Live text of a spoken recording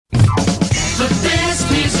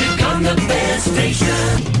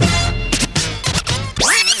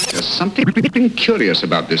something curious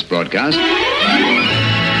about this broadcast.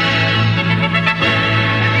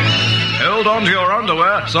 Hold on to your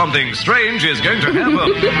underwear. Something strange is going to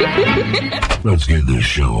happen. Let's get this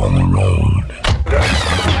show on the road.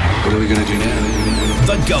 What are we going to do now?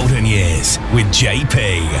 The Golden Years with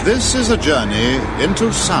JP. This is a journey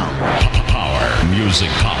into sound. Power. Music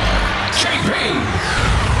power. JP!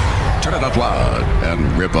 Turn it up loud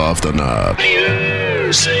and rip off the knob.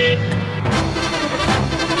 Music.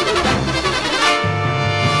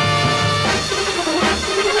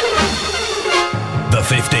 The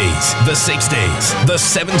 50s, the 60s, the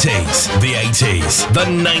 70s, the 80s, the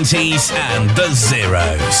 90s, and the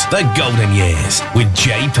zeros. The Golden Years with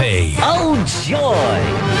JP. Oh, joy!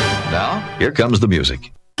 Now, here comes the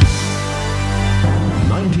music.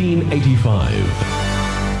 1985.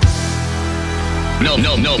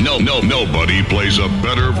 Nobody plays a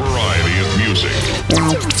better variety of music.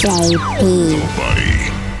 Like JP. Nobody.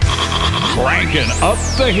 Cranking up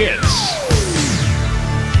the hits.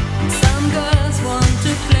 Some girls want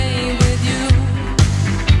to play with you,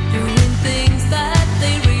 doing things that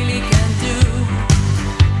they really can't do.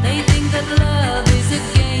 They think that love is a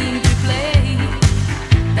game to play.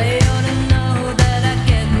 They ought to know that I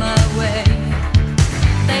get my way.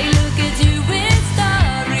 They look at you with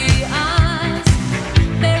starry eyes.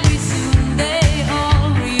 Very soon they all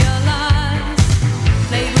realize.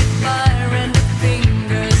 Play with fire and the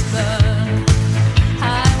fingers burn. I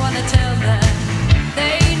wanna tell them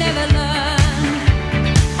they never learn.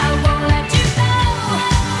 I won't let you go.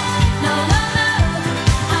 No, no, no.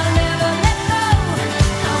 I'll never let go.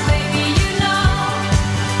 Oh, baby, you know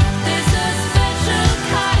there's a special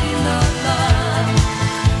kind of love.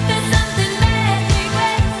 There's something magic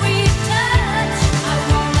when we touch. I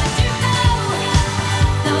won't let you go.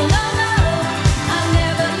 No, no, no. I'll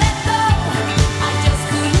never let go. I just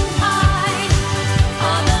couldn't hide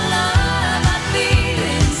all the love I feel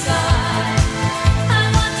inside. I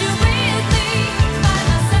want you with me, by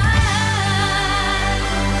my side,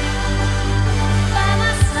 by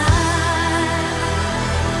my side.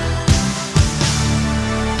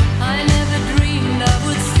 I never dreamed I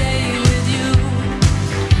would stay with you.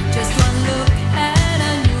 Just one look and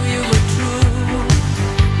I knew you were true.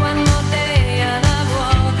 One more day and I'd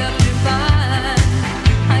walk up to find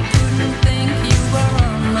I couldn't think you were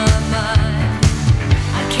on my mind.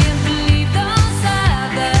 I can't believe those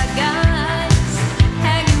other guys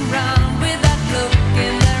hanging round with that look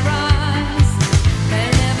in their eyes. They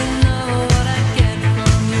never know what I get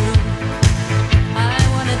from you. I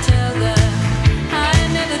wanna tell them I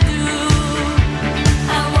never do.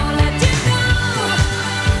 I won't let you go.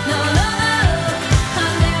 No, no, no.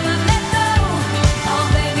 I'll never let go. Oh,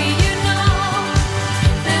 baby, you know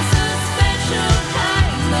there's a special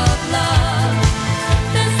kind of love.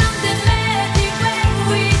 There's something magic when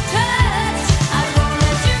we touch. I won't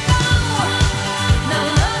let you go. No,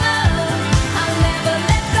 no, no. I'll never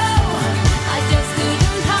let go. I just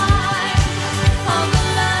couldn't hide all the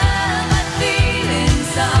love I feel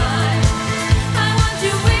inside. I want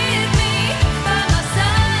you with me, by my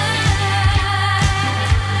side,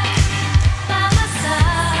 by my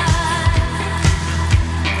side,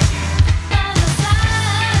 by my side,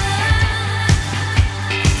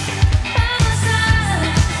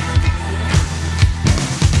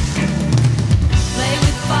 play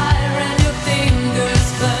with fire and your fingers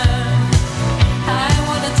burn. I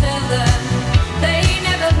wanna tell them they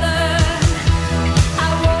never learn. I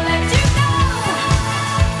won't let you go.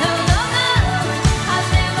 No, no, no. I'll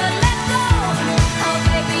never let go. Oh,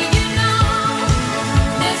 baby, you know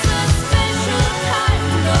there's a special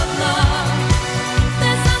kind of love.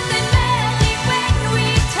 There's something magic when we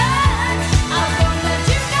touch. I won't let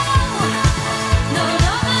you go. No,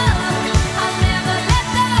 no, no. I'll never let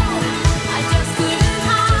go. I just couldn't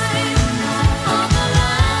hide all the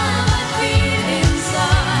love I feel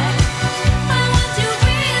inside. I want you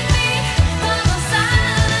with me, by my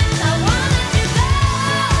side. I won't let you go.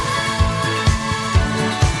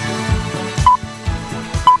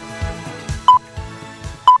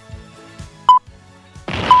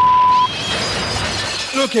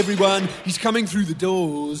 Look, everyone, he's coming through the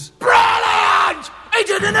doors. Brilliant! He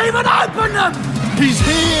didn't even open them! He's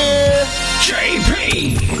here!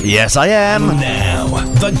 JP. Yes, I am. Now,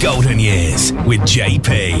 The Golden Years with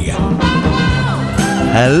JP.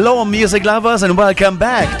 Hello, music lovers, and welcome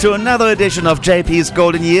back to another edition of JP's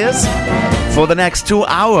Golden Years for the next 2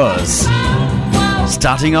 hours.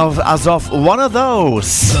 Starting off as of one of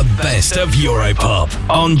those. The best of Europop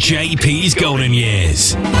on JP's Golden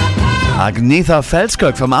Years. Agnetha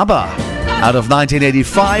Fältskog from ABBA. Out of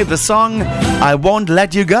 1985, the song I Won't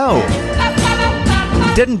Let You Go.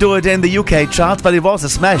 Didn't do it in the UK charts, but it was a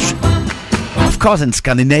smash. course in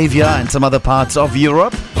Scandinavia and some other parts of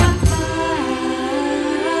Europe.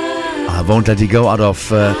 I Won't Let You Go out of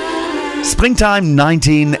Springtime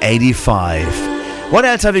 1985. What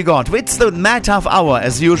else have we got? It's the Mad Half Hour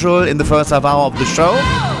as usual in the first half hour of the show.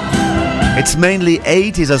 It's mainly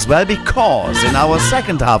 80s as well, because in our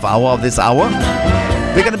second half hour of this hour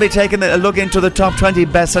we're going to be taking a look into the top 20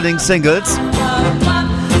 best-selling singles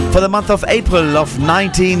for the month of April of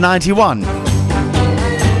 1991.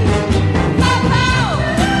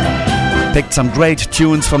 Picked some great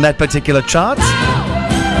tunes from that particular chart.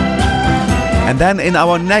 And then in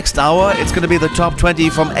our next hour, it's going to be the top 20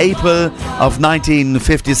 from April of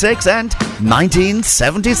 1956 and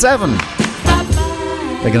 1977.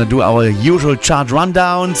 We're going to do our usual chart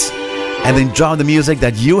rundowns and enjoy the music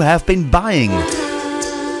that you have been buying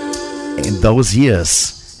in those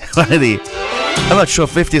years. Really, I'm not sure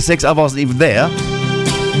 56, I wasn't even there.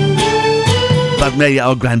 But maybe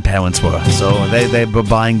our grandparents were, so they were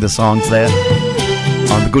buying the songs there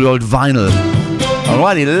on the good old vinyl.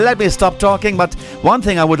 Alrighty, let me stop talking, but one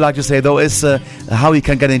thing I would like to say though is how you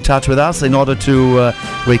can get in touch with us in order to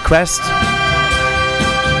request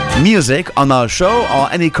music on our show or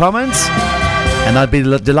any comments, and I'd be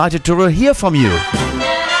delighted to hear from you.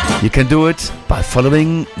 You can do it by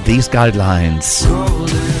following these guidelines.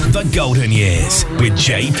 The Golden Years with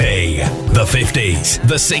JP. The 50s,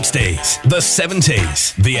 the 60s, the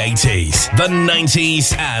 70s, the 80s, the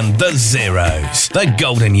 90s and the zeros. The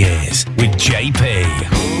Golden Years with JP.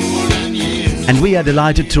 And we are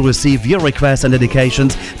delighted to receive your requests and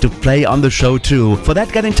dedications to play on the show too. For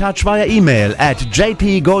that, get in touch via email at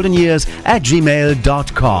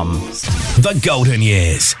jpgoldenyears@gmail.com. The Golden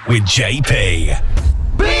Years with JP.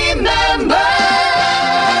 Remember!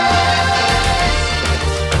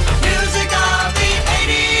 Music of the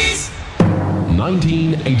 80s!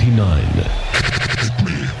 1989. Hit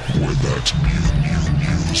me with that new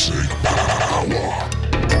music power.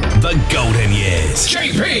 The Golden Years.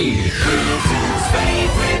 JP!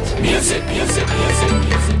 Favorite music.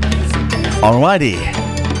 Alrighty.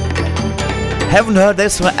 Haven't heard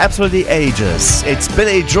this for absolutely ages. It's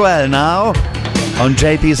Billy Joel now on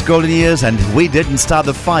JP's Golden Years, and We Didn't Start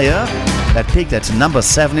the Fire. That peaked at number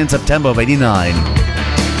 7 in September of 89.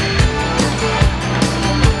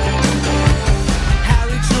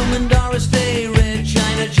 Harry Truman, Doris Day, Red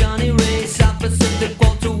China, Johnny Ray, South Pacific,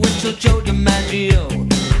 Walter Winchell, Joe DiMaggio,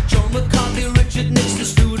 Joe McCarthy, Richard Nixon,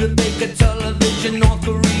 Studebaker, Television, North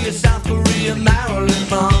Korea, South Korea, Marilyn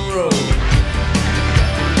Monroe.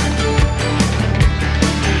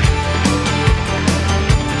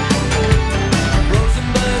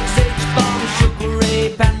 Rosenberg, H-Bomb, Sugar Ray,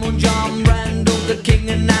 Panmunjom, Randall, the King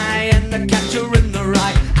and I, and the Catcher in the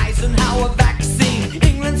Rye, Eisenhower vaccine,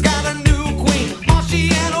 England's got a new queen,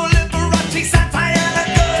 Marciano, Liberace, satire, and a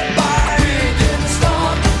goodbye. We didn't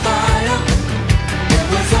start the fire, it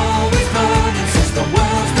was always burning since the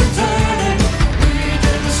world's been turning. We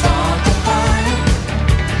didn't start the fire,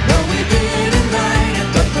 no we didn't light it,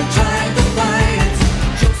 but we tried to fight it.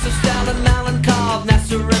 Joseph Stalin, Alan Cobb,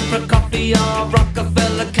 Nasser and Prokofiev,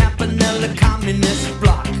 Rockefeller, Campanella, Communist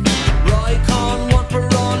Bloc, Roy Cohn, Juan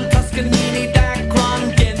Perón, Toscanini,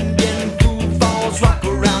 Dacron, Dien Bien, Food Falls, rock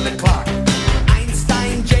around the clock.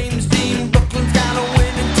 Einstein, James Dean, Brooklyn's got a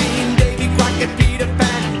winning team, Davy Crockett, Peter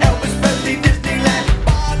Pan, Elvis Presley, Disneyland,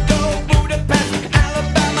 Bardo, Budapest,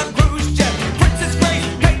 Alabama, Khrushchev, Princess Grace,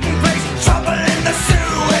 Peyton Place, trouble in the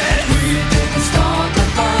Suez. We didn't start the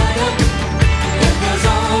fire, it was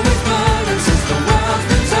always burning since the world's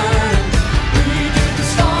been turning. We didn't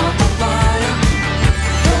start the fire,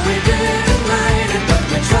 no we didn't light it, but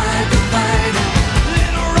we tried to fight it.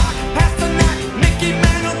 Little Rock, Pasternak, Mickey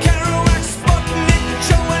Mantle, Kerouac, Sputnik,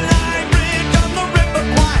 Joe and I, Bridge on the River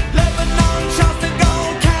Kwai, Lebanon, Charles de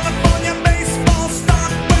Gaulle, California, baseball,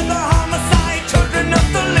 stock, weather, homicide, children of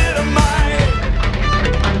the Little Mite.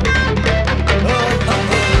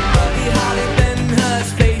 Buddy Holly, Ben Hur,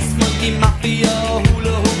 Space Monkey, Mafia,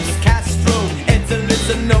 Hula Hoops, Castro, Edsel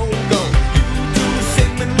a no-go. U2,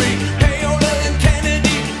 Sigmund Rhee, Paola and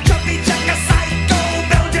Kennedy, Chucky Chaka, Psycho,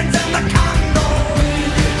 Belgians and the Congo. We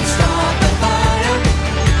didn't start the fire,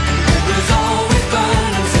 it was always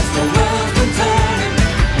burning since the world's been turning.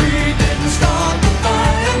 We didn't start the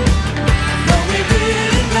fire, no we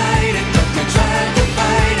didn't light it, but we tried to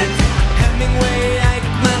fight it. Hemingway,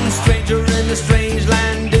 Eichmann, Stranger in the Strange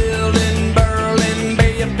Land, Dylan, Berlin,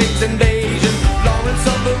 Bay of Pigs Invasion, Lawrence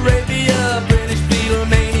of Arabia, British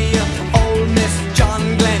Beatlemania, Ole Miss, John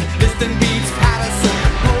Glenn, Liston Beats, Patterson,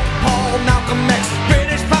 Pope Paul, Malcolm X,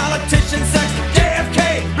 British politician, sex, JFK,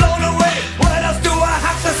 blown away. What else do I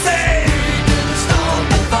have to say? We didn't start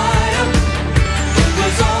the fire, it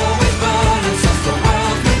was always burning since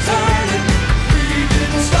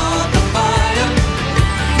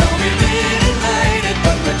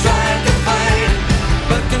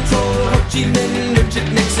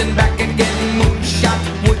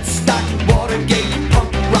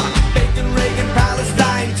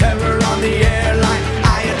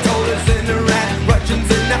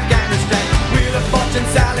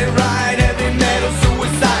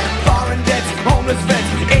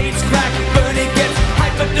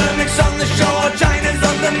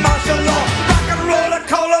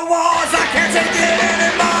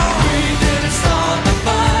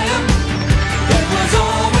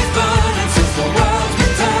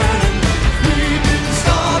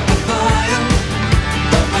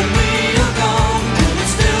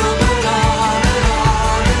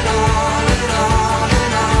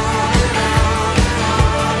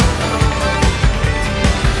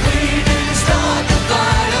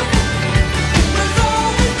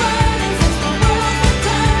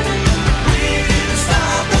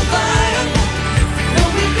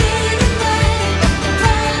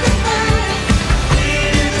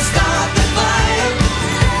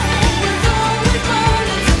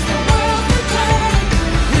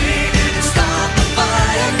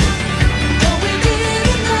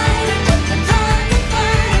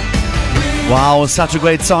Wow, such a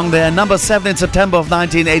great song there. Number 7 in September of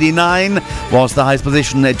 1989 was the highest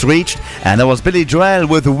position it reached. And there was Billy Joel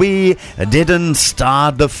with We Didn't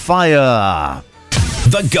Start the Fire.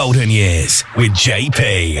 The Golden Years with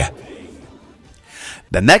JP.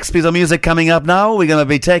 The next piece of music coming up now, we're going to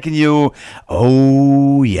be taking you,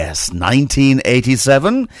 oh yes,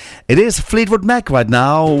 1987. It is Fleetwood Mac right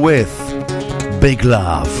now with Big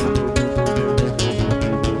Love.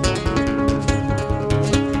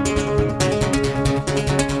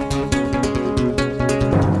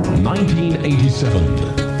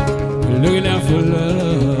 1987. Looking out for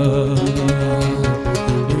love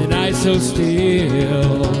in the night so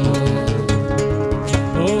still.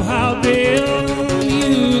 Oh, how build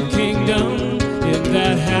you a kingdom in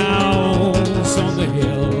that house on the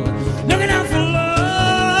hill. Looking out for love,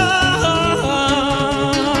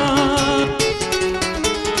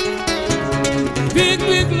 big,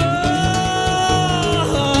 big love.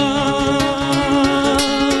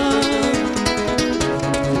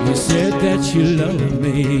 You said that you love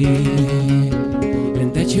me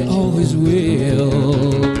and that you always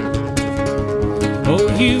will. Oh,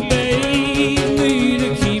 you bade me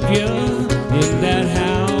to keep you in that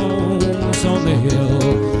house on the hill.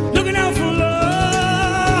 Looking out for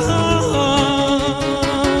love,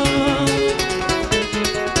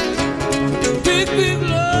 big, big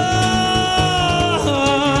love.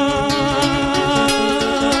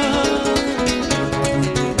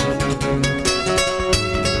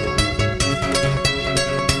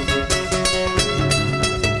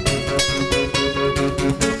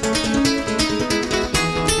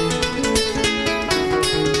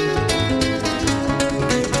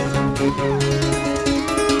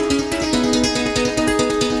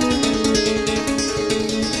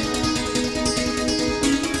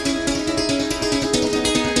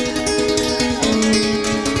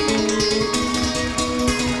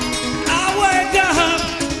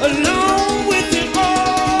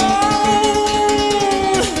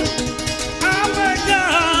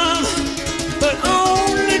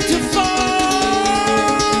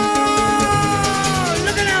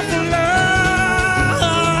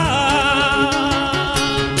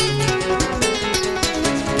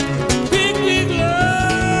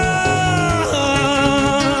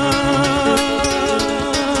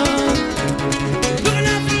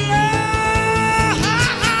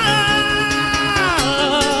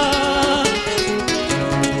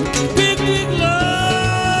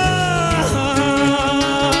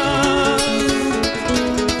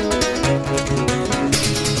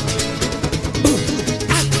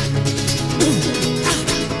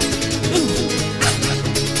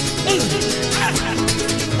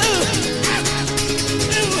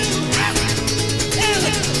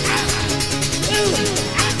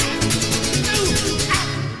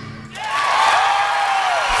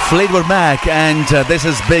 Fleetwood Mac, and this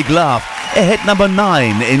is Big Love. It hit number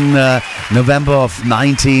 9 in November of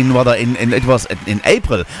it was in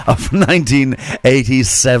April of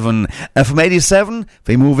 1987. And from 87,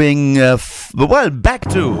 we're moving, back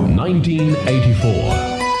to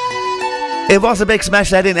 1984. It was a big smash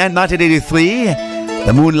that in 1983.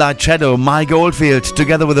 The Moonlight Shadow, Mike Oldfield,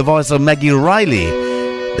 together with the voice of Maggie Riley.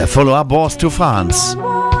 The follow-up was To France.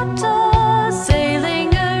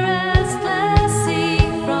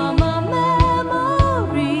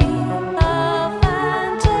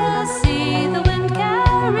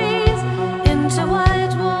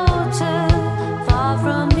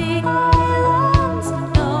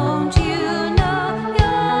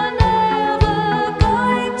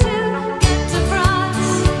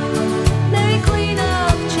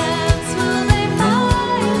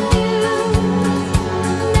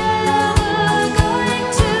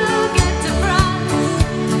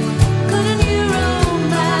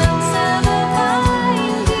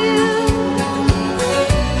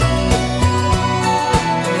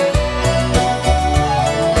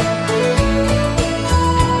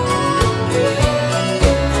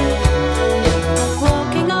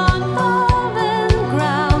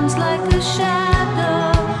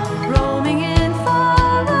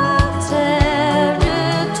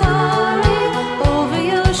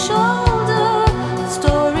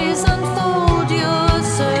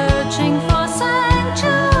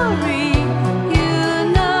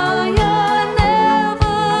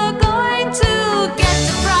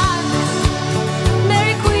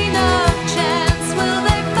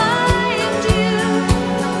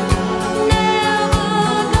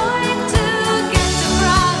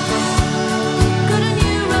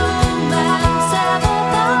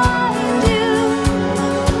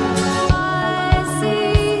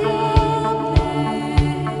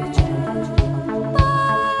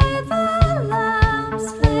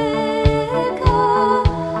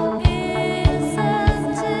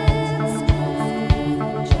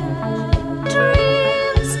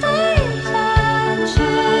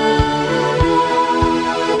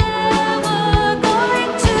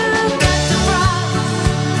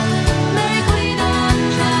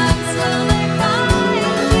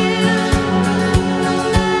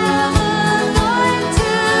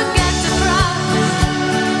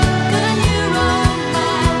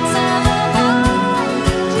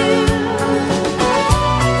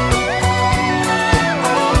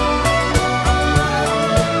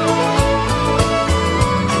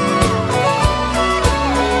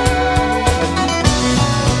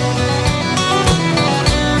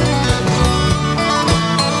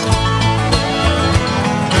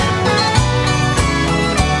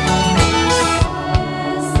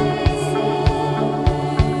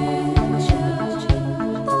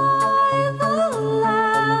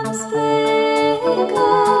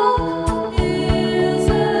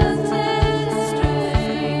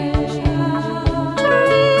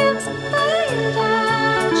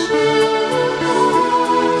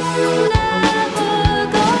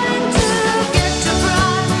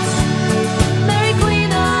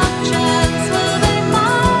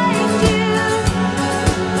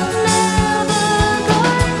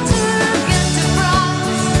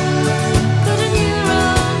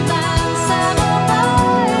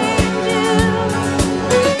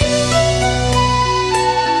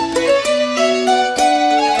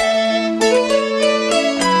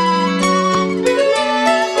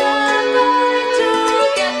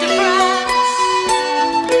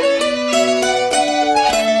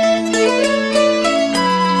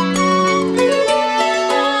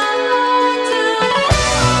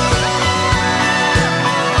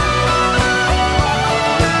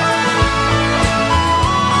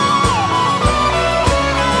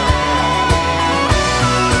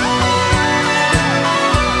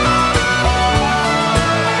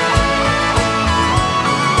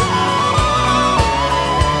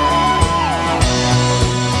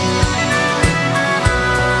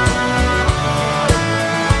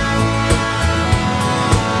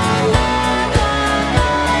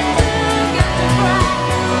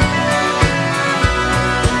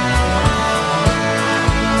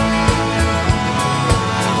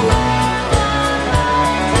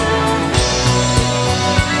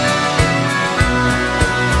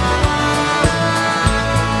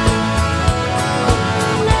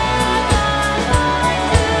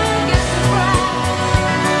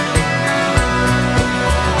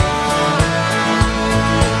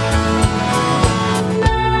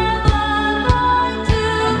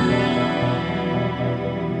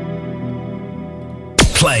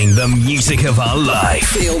 playing the music of our life.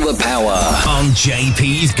 Feel the power on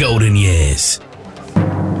JP's Golden Years.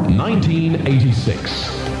 1986.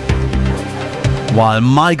 While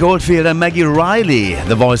Mike Oldfield and Maggie Riley,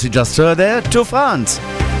 the voice you just heard there, to France.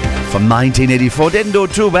 From 1984, didn't do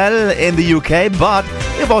too well in the UK, but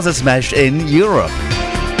it was a smash in Europe.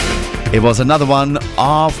 It was another one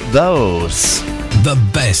of those. The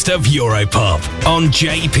best of Europop on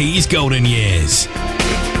JP's Golden Years.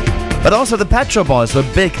 But also the Pet Shop Boys were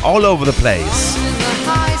big all over the place. In the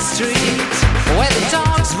high street, where the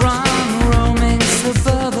dogs run, roaming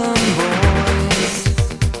suburban boys.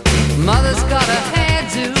 Mother's got a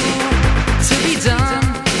hairdo to be done.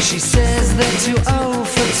 She says they're too old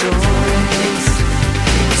for toys.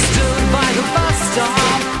 Stood by the bus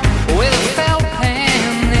stop with a felt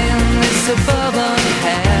pen in this suburban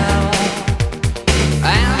hell.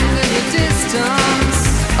 And in the distance,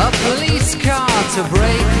 a police car to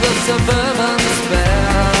break the suburban spell.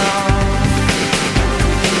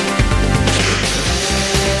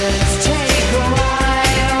 Let's take a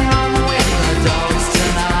ride along with the dogs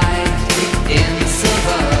tonight in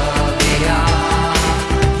suburbia.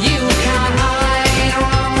 You can't hide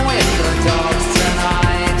along with the dogs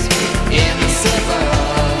tonight in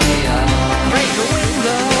suburbia. Break a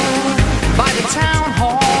window by the town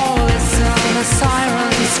hall, listen a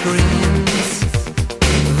siren screams.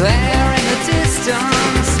 There in the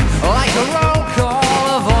distance, like a roll call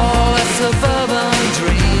of all the suburban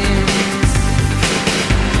dreams.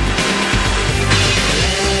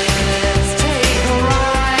 Let's take a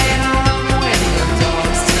ride along with the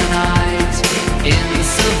dogs tonight in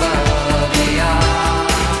suburbia.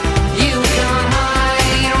 You can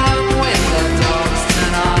hide along with the dogs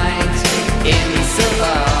tonight in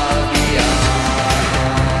suburbia.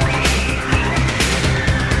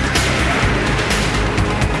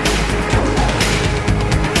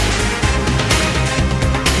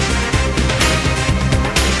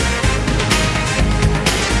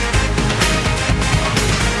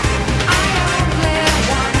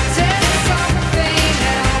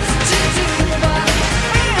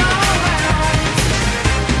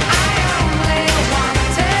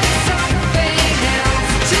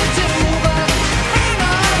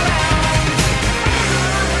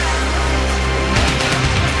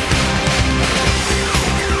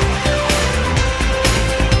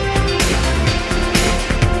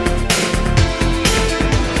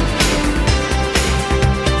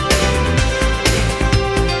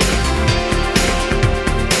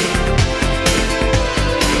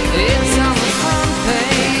 It's on the front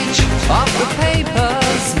page of the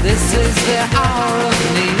papers. This is the hour of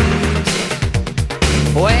need.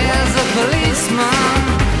 Where's the policeman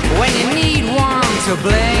when you need one to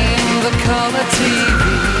blame the color TV?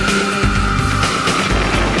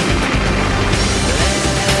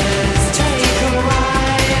 Let's take a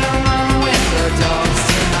ride along with the dogs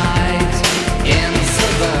tonight in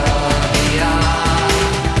suburbia.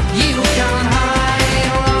 You can hide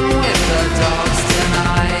along with the dogs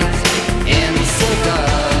tonight in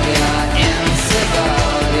suburbia, in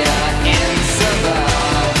suburbia, in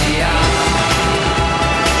suburbia.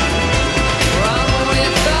 Run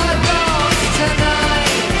with the dogs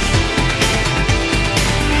tonight.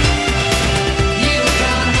 You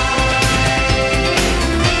can hide.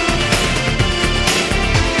 Run with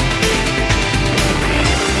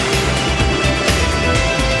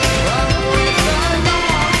the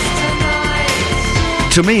dogs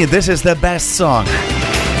tonight. To me, this is the best song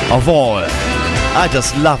of all. I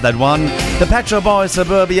just love that one. The Pet Shop Boys,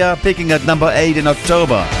 Suburbia, peaking at number 8 in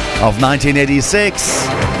October of 1986.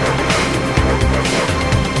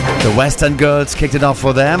 The Western Girls kicked it off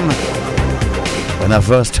for them. When I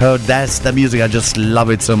first heard that's the music, I just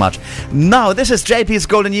love it so much. Now, this is JP's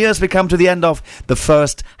Golden Years. We come to the end of the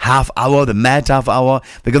first half hour, the mad half hour.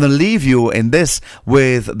 We're going to leave you in this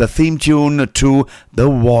with the theme tune to The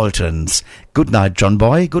Waltons. Good night, John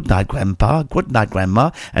Boy. Good night, Grandpa. Good night,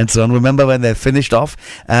 Grandma. And so on. Remember when they finished off.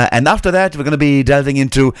 And after that, we're going to be delving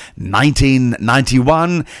into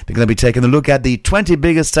 1991. We're going to be taking a look at the 20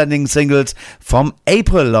 biggest selling singles from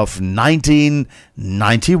April of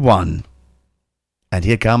 1991. And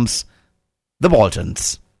here comes The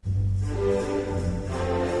Waltons.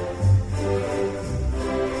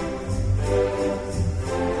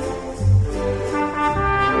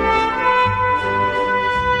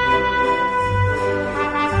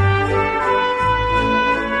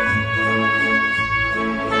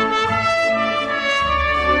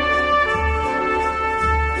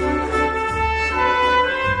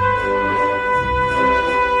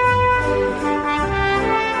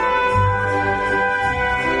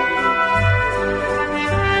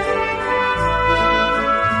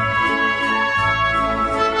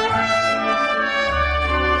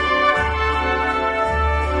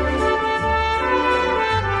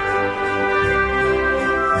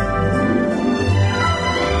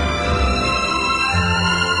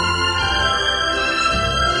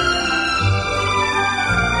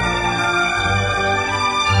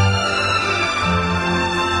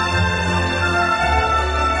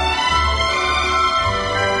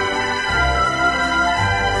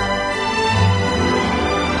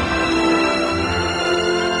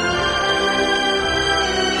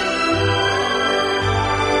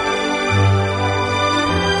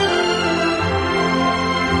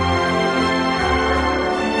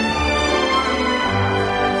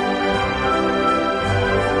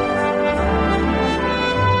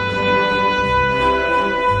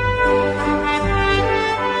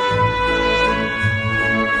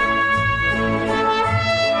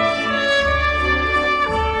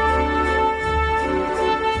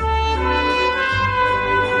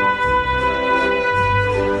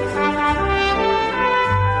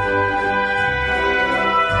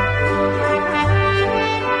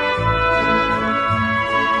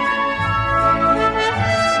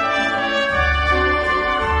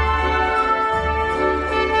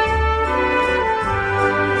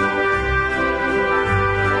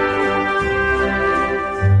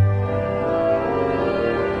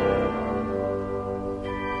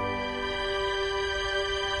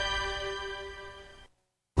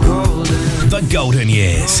 Golden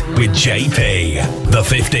Years with JP. The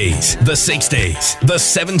 50s, the 60s, the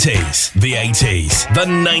 70s, the 80s, the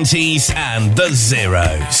 90s, and the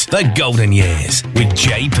zeros. The Golden Years with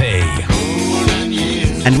JP.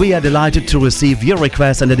 And we are delighted to receive your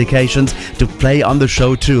requests and dedications to play on the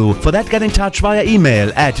show too. For that, get in touch via email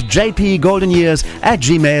at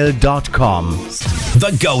jpgoldenyears@gmail.com.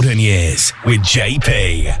 The Golden Years with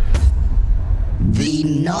JP. The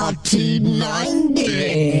naughty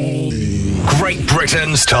 90s. Great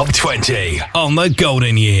Britain's Top 20 on the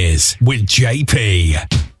Golden Years with JP.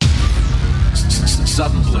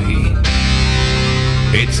 Suddenly,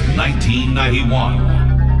 it's 1991.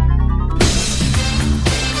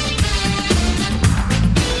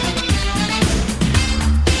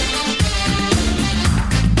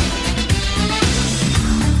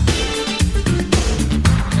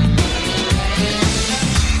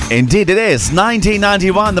 Indeed it is,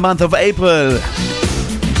 1991, the month of April.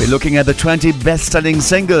 We're looking at the 20 best-selling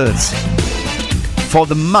singles for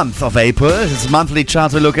the month of April. It's monthly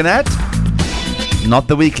charts we're looking at, not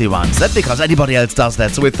the weekly ones. That's because anybody else does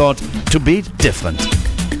that, so we thought to be different.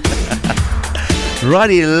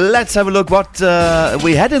 Righty, let's have a look what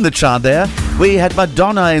we had in the chart there. We had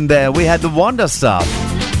Madonna in there, we had the Wonder Stuff,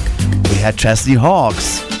 we had Chesney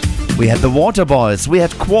Hawks, we had the Waterboys, we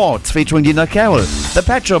had Quartz featuring Dina Carroll, the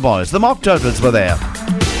Pet Shop Boys, the Mock Turtles were there,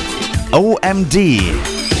 OMD,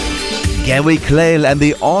 Gary Clayle and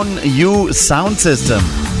the On You Sound System,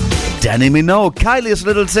 Danny Minogue, Kylie's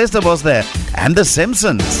little sister was there, and the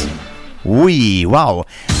Simpsons. Wow.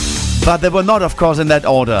 But they were not, of course, in that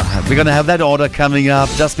order. We're going to have that order coming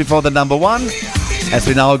up just before the number one, as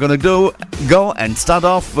we now are going to go and start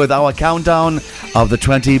off with our countdown of the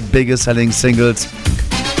 20 biggest selling singles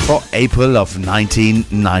for April of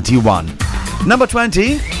 1991. Number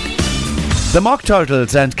 20, the Mock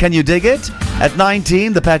Turtles and Can You Dig It? At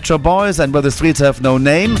 19, the Pet Shop Boys and Where the Streets Have No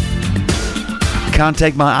Name, Can't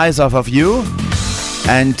Take My Eyes Off of You,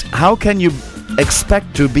 and How Can You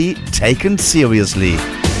Expect to Be Taken Seriously?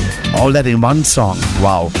 All that in one song.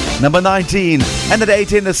 Wow. Number 19, and at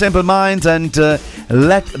 18, The Simple Minds and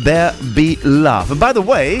Let There Be Love. And by the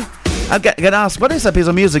way, I get asked, what is that piece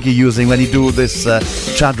of music you're using when you do this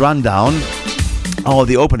chart rundown, or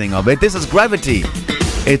the opening of it? This is Gravity.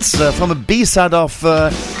 It's from a B-side of,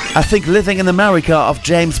 I think, Living in America of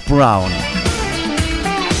James Brown.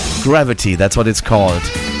 Gravity, that's what it's called.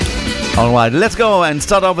 All right, let's go and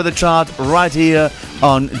start off with the chart right here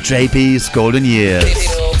on JP's Golden Years.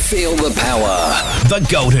 Feel the power. The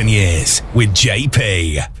Golden Years with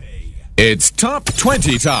JP. It's Top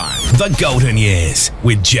 20 time. The Golden Years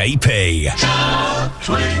with JP. Top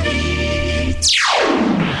 20.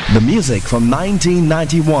 The music from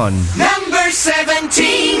 1991. Number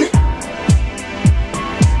 17.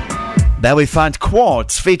 There we find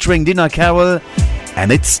Quartz featuring Dina Carroll,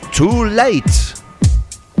 and It's Too Late.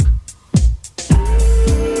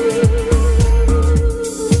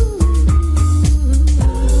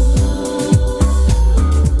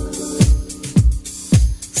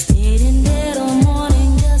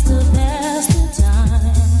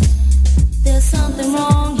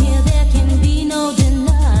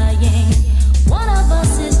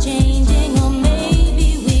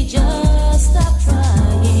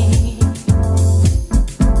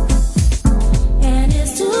 And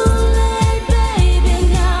it's too late, babe.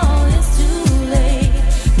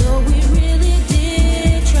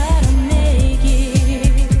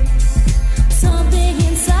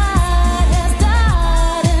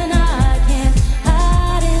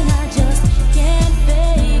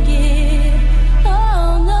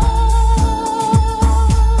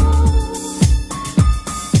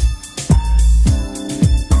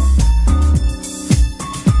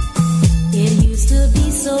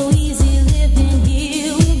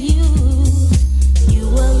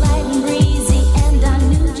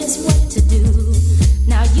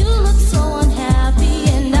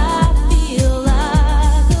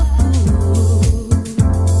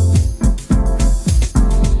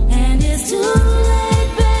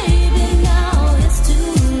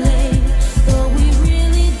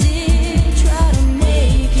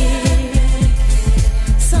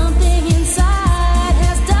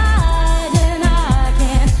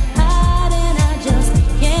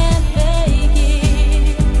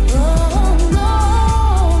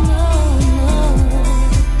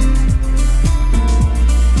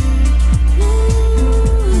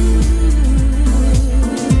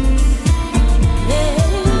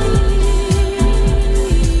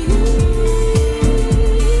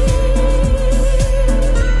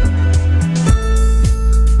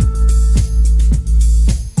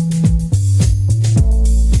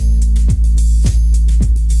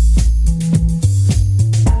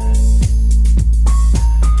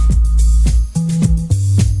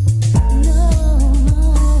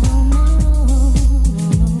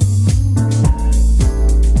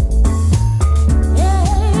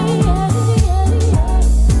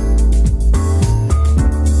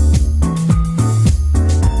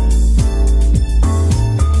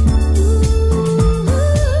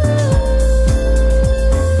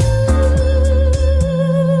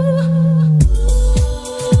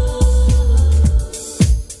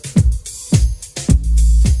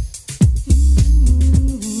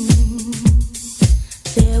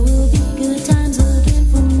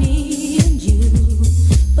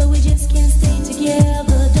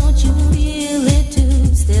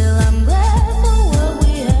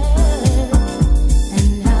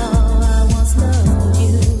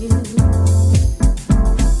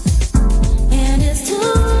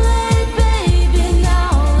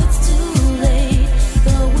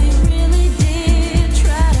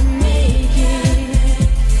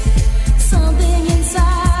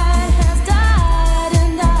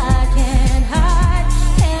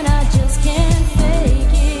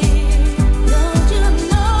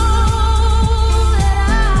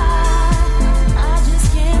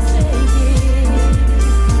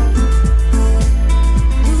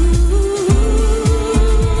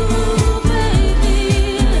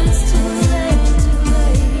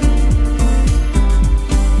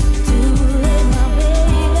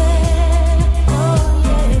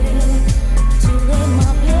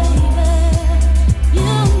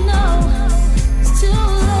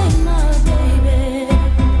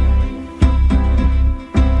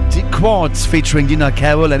 Quartz featuring Dina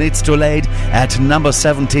Carroll and It's Too Late at number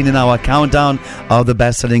 17 in our countdown of the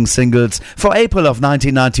best-selling singles for April of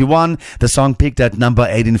 1991. The song peaked at number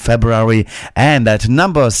 8 in February, and at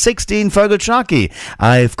number 16, Fergal Sharkey.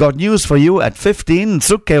 I've got news for you at 15,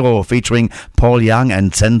 Zucchero featuring Paul Young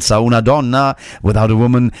and Senza una Donna, Without a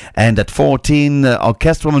Woman, and at 14,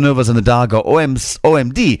 Orchestral Maneuvers in the Dark, or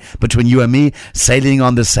OMD, Between You and Me, Sailing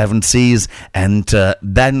on the Seven Seas, and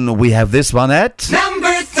then we have this one at number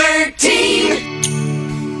 13.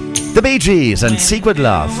 The Bee Gees and Secret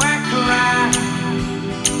Love.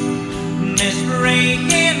 This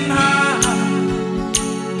breaking heart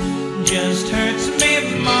just hurts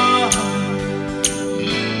me more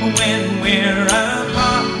when we're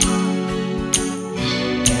apart.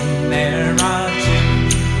 And there are two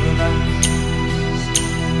of us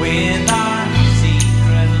with our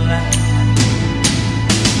secret love.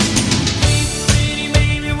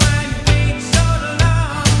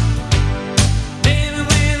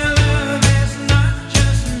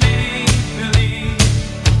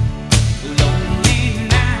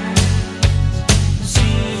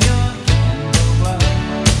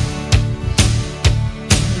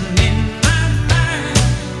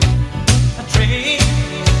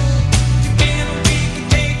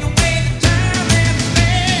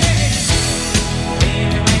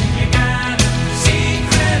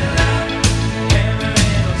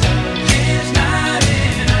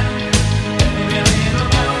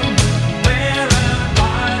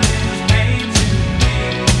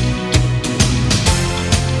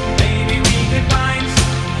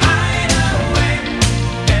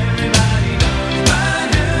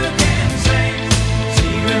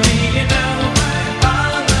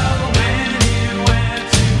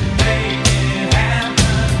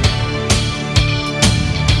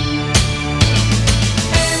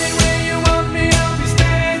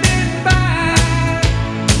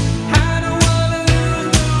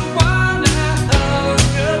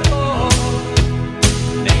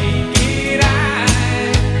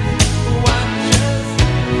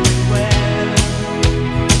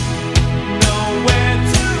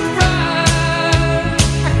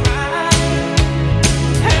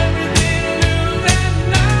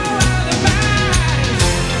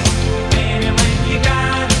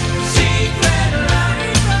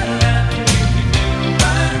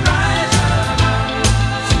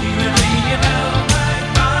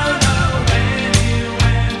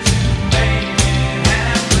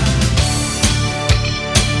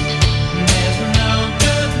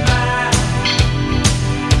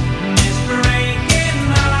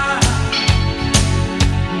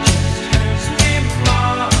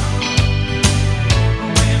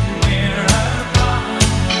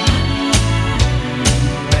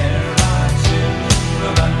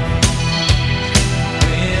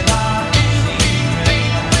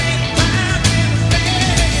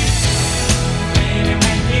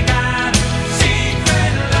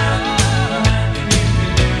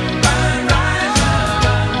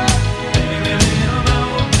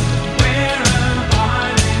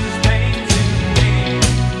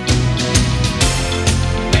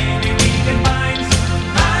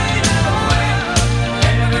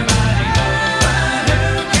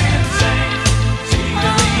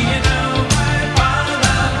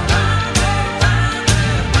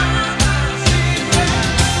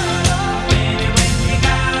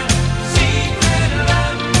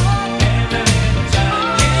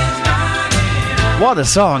 What a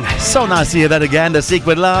song. So nice to hear that again. The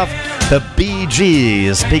Secret Love, the Bee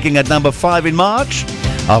Gees, peaking at number 5 in March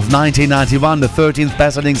of 1991, the 13th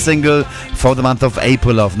best-selling single for the month of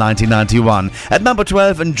April of 1991. At number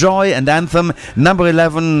 12, Enjoy and Anthem. Number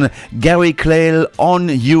 11, Gary Clayle, On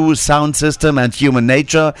You Sound System and Human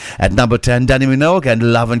Nature. At number 10, Danny Minogue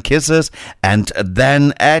and Love and Kisses. And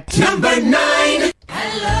then at number 9.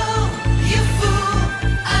 Hello, you fool,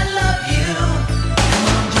 I love you.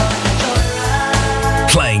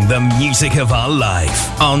 Playing the music of our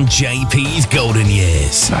life on JP's Golden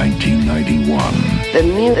Years. 1991.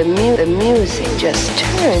 The music just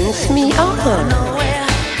turns me on.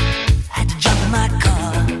 Had to jump in my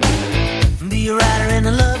car, be a rider in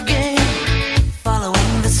a love game,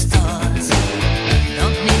 following the stars.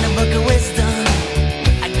 Don't need a book of wisdom,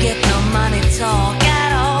 I get no money talk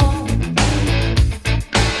at all.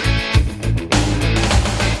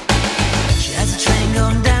 She has a train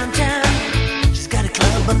going downtown, she's got a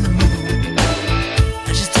club on the moon,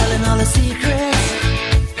 and she's telling all her secrets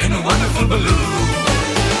in a wonderful balloon.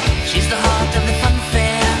 She's the heart of the fun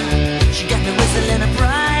fair, she got me whistling a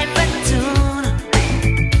private tune.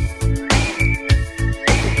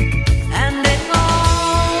 And it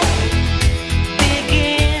all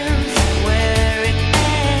begins where it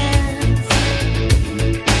ends.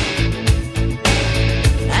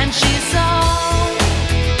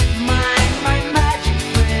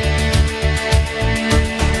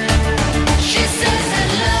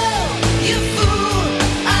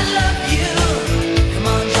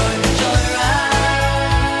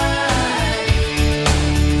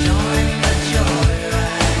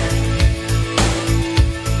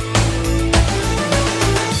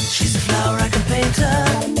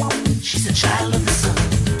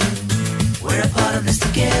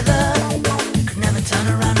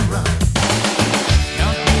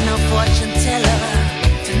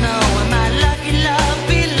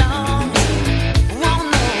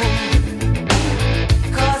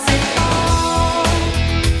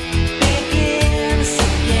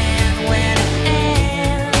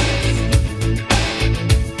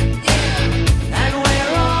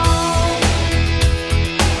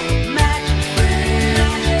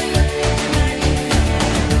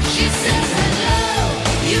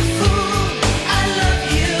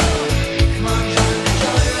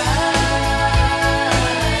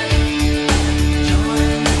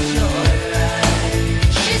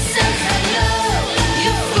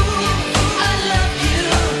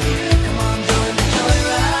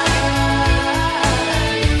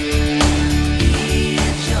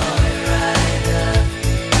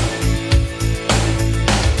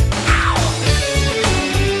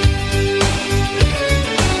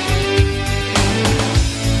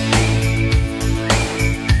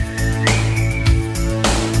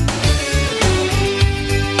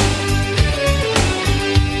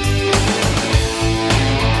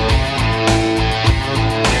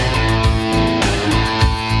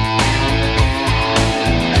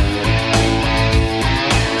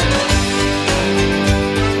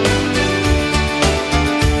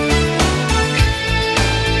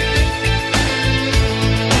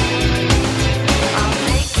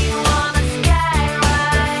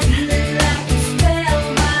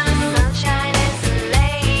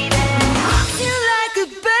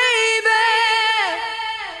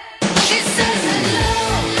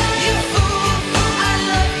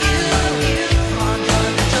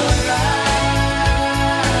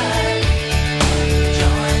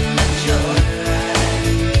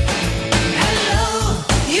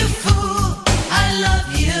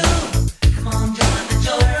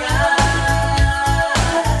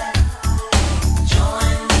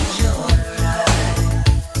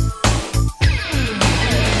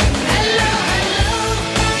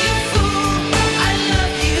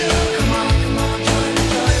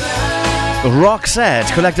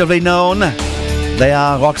 Roxette, collectively known. They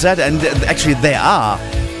are Roxette, and actually they are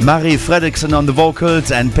Marie Fredriksson on the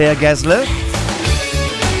vocals and Per Gessle.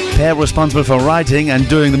 Per responsible for writing and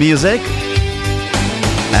doing the music.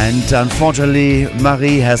 And unfortunately,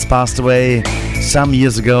 Marie has passed away some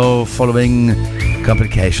years ago following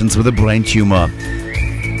complications with a brain tumor.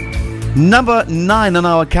 Number 9 on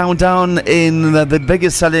our countdown in the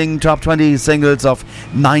biggest selling top 20 singles of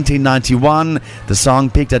 1991. The song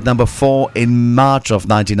peaked at number 4 in March of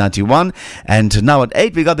 1991. And now at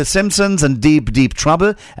 8 we got The Simpsons and Deep Deep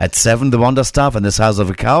Trouble. At 7 The Wonder Stuff and This House of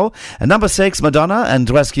a Cow. At number 6 Madonna and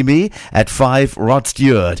Rescue Me. At 5 Rod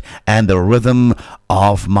Stewart and The Rhythm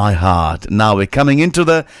of My Heart. Now we're coming into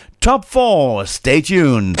the top 4. Stay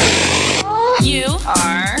tuned. You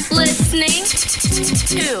are listening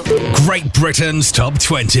to Great Britain's Top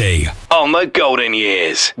 20 on the Golden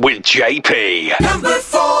Years with JP. Number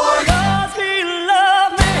 4. Does he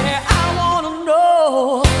love me? I want to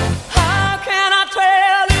know. How can I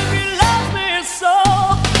tell if he loves me so?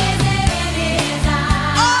 Is it in his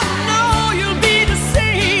eyes? Oh no, you'll be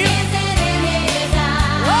deceived. Is it in his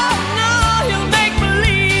eyes? Oh no, he'll make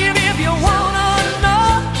believe if you want to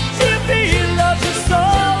know. If he loves you so,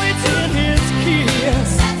 it's in his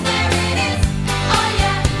kiss. That's where it is. Oh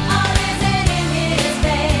yeah, or is it in his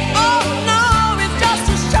face? Oh no, it's just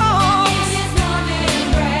a charm. In his warm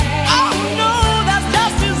embrace. Oh no, that's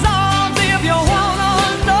just his arms. If you wanna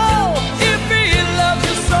know if he loves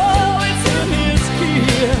you so, it's in his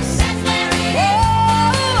kiss. That's where it is.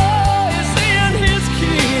 Oh, it's in his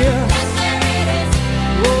kiss. That's where it is.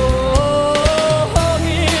 Oh, hug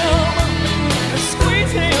him,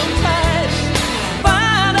 squeeze him tight,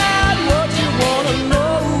 find out what you wanna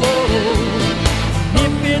know.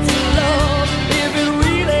 If it's love, if it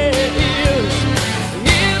really is,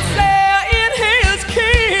 it's there in his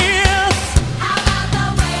kiss. How about the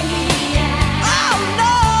way he acts? Oh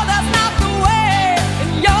no, that's not the way.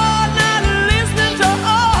 And you're not listening to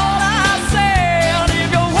all I say. And if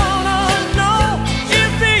you wanna know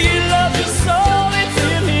if he loves you so, it's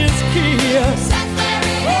in his kiss. That's where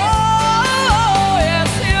it is. Oh, yes,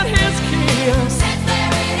 in his kiss. That's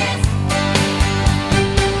where it is.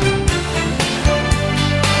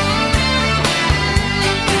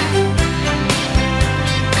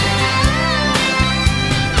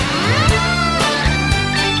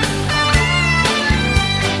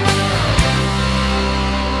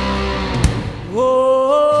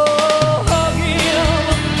 Oh, hug him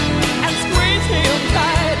and squeeze him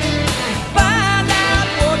tight. Find out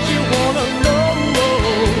what you wanna know.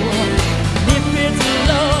 If it's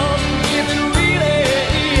love, if it really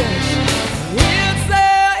is, it's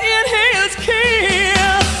there in his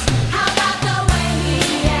kiss. How about the way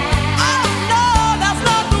he acts? Oh no, that's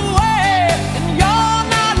not the way. And you're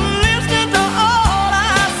not listening to all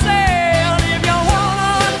I say. And if you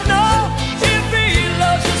wanna know if he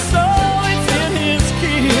loves you so, it's in his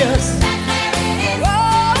kiss. That's where it is.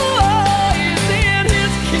 Oh, it's in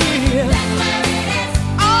his kiss. That's where it is.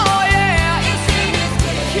 Oh yeah, it's in his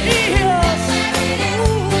kiss.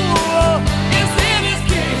 Ooh, it's in his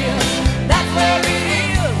kiss. That's where it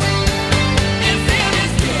is. It's in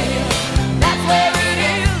his kiss. That's where it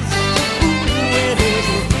is. Ooh, it is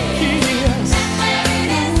his kiss.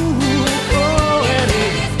 Ooh, oh, it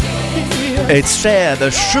is. It's Cher, the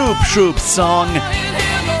Shoop Shoop song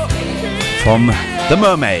from The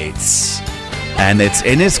Mermaids. And it's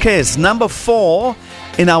in his kiss. Number 4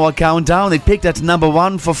 in our countdown. It peaked at number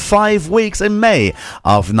 1 for 5 weeks in May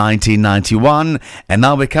of 1991. And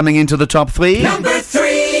now we're coming into the top 3. Number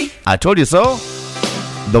 3. I told you so.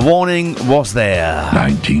 The warning was there.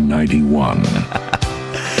 1991.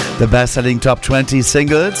 The best-selling top 20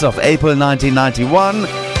 singles of April 1991.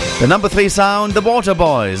 The number 3 sound, The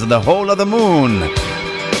Waterboys, and The Whole of the Moon.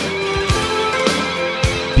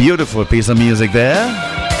 Beautiful piece of music there.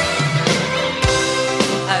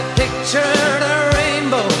 I pictured a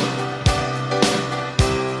rainbow.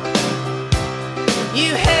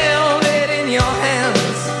 You held it in your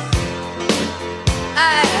hands.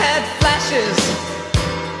 I had flashes,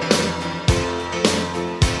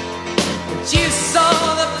 but you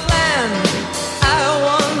saw the plan. I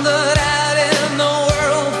wandered out in the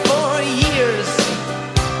world for years,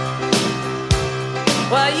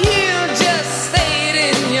 while you just stayed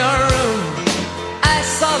in your room. I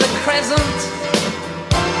saw the crescent.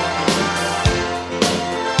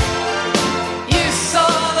 You saw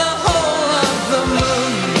the whole of the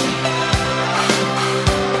moon.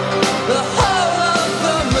 The whole of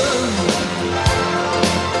the moon.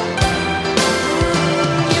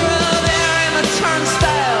 You were there in the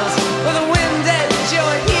turnstiles with the wind at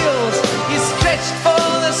your heels. You stretched for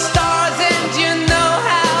the stars and you know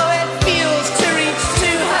how it feels.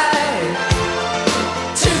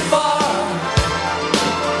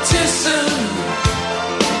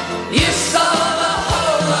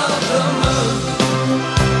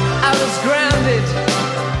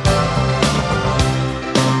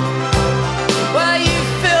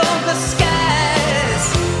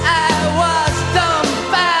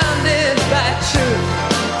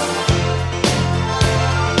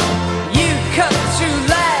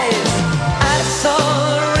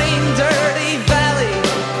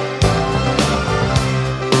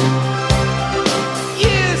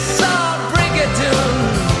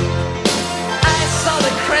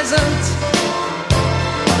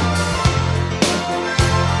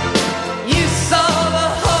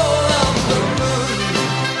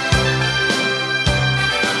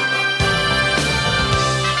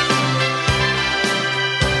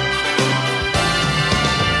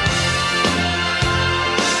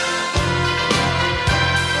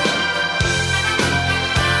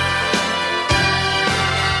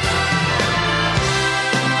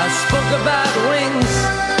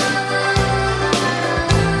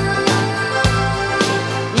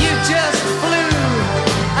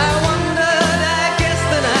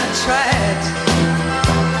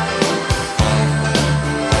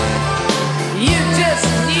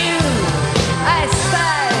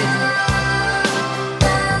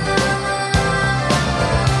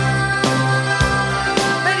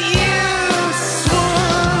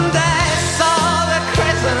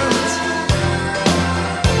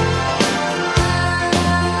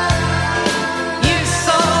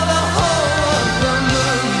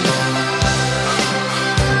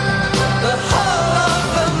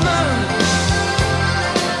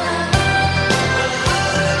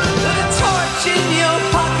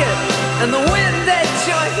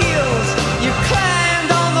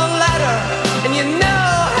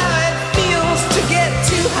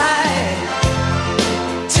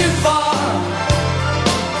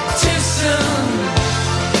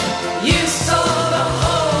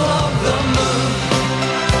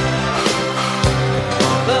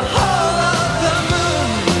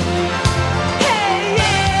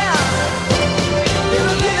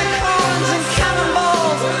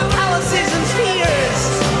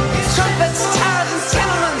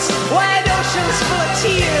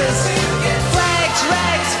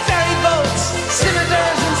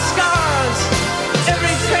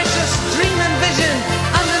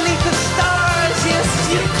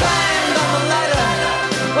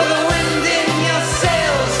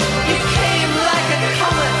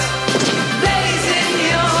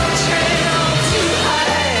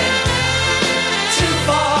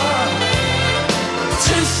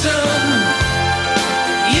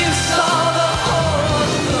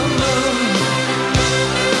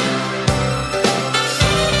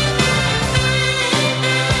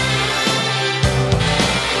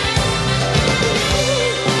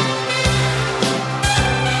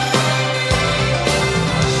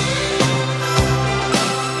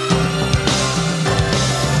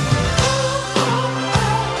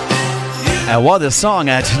 And what a song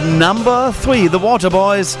at number 3, The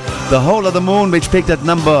Waterboys, The Whole of the Moon, which peaked at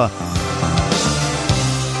number...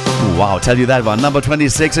 Wow, tell you that one. Number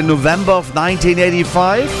 26 in November of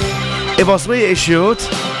 1985. It was reissued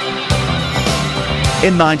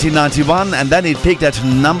in 1991, and then it peaked at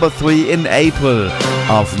number 3 in April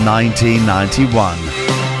of 1991.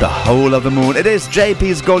 The Whole of the Moon. It is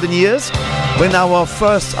JP's Golden Years. We're in our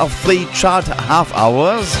first of 3 chart half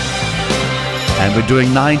hours. And we're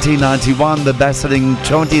doing 1991, the best-selling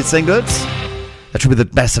 20 singles. That should be the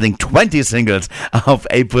best-selling 20 singles of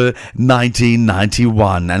April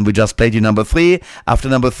 1991. And we just played you number 3. After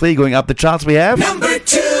number 3, going up the charts, we have... Number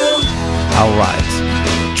 2. All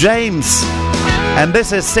right. James. And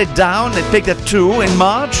this is Sit Down. It peaked at 2 in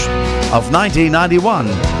March of 1991.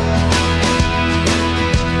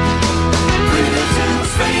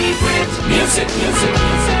 Music.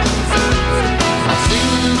 I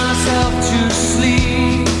sing myself to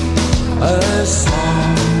sleep, a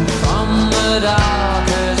song from the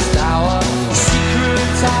darkest hour,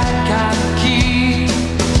 secrets I can't keep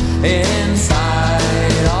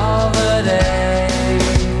inside of a day.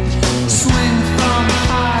 Swing from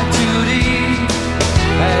high to deep,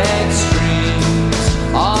 extremes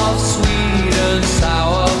of sweet and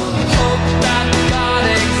sour. Hope that God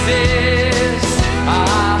exists.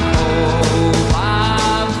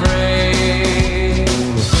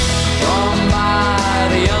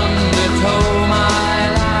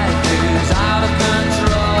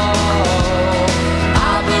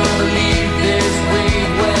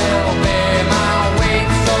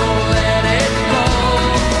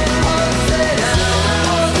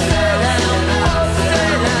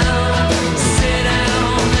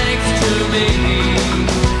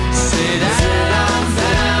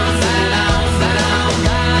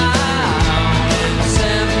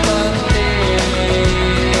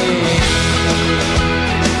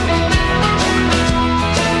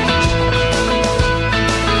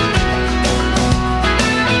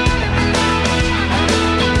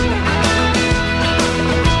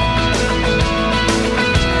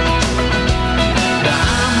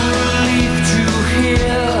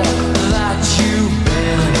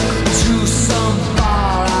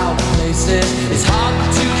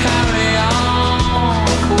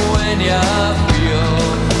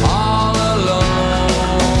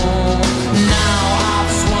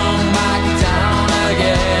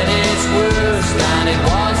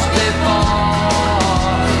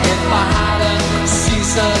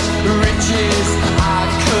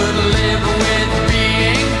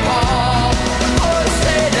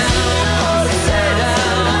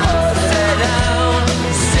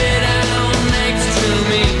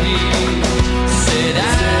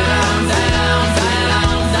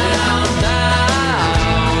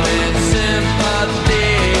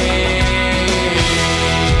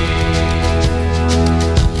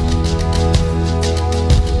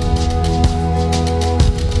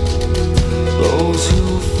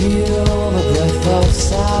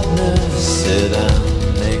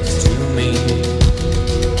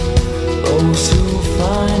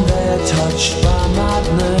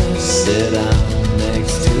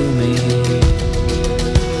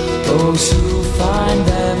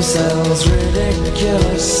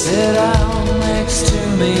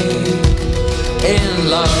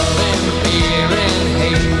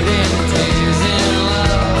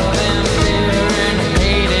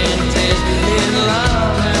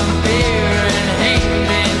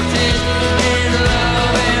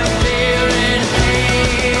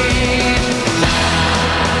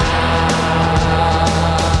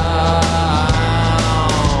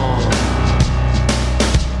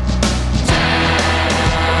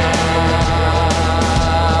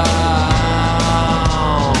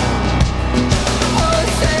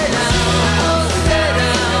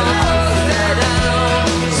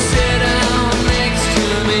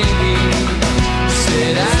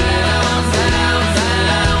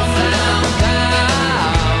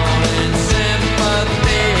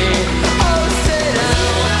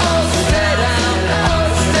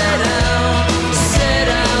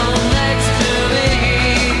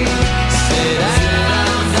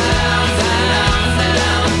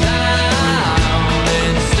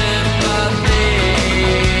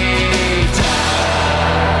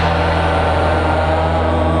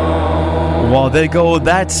 Well, there you go.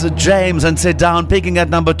 That's James and Sit Down, peaking at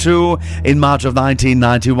number 2 in March of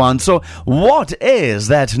 1991. So what is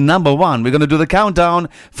that number 1? We're going to do the countdown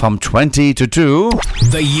from 20 to 2.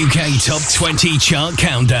 The UK Top 20 Chart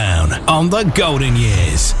Countdown on the Golden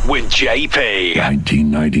Years with JP.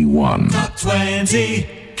 1991. Top 20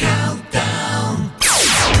 Countdown.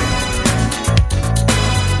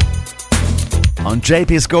 On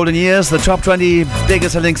JP's Golden Years, the top 20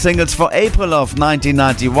 biggest selling singles for April of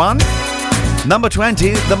 1991. Number 20,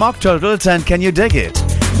 The Mock Turtles and Can You Dig It?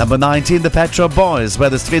 Number 19, The Pet Shop Boys, Where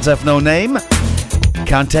the Streets Have No Name.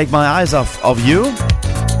 Can't Take My Eyes Off of You.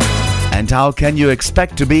 And How Can You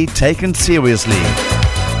Expect to Be Taken Seriously?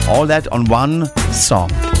 All that on one song.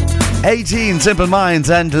 18, Simple Minds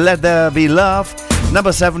and Let There Be Love.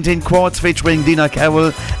 Number 17, Quartz featuring Dina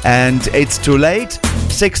Carroll and It's Too Late.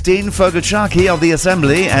 16, Fergal Sharkey of The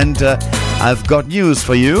Assembly and I've Got News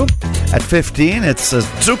for You. At 15, it's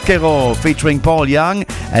Zucchero featuring Paul Young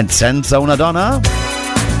and Senza Una Donna.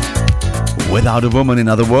 Without a Woman, in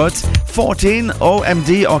other words. 14,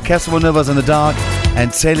 OMD, Orchestral Universe in the Dark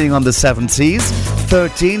and Sailing on the Seven Seas.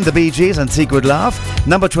 13, The Bee Gees and Secret Love.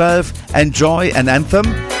 Number 12, Enjoy an Anthem.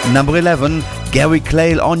 Number 11, Gary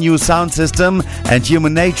Clayle On New Sound System and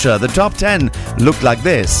Human Nature. The top 10 look like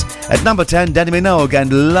this. At number 10, Danny Minogue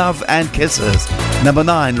and Love and Kisses. Number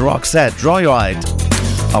 9, Roxette, Joyride.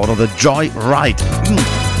 Out of the Joyride.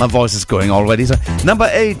 My voice is going already. So, number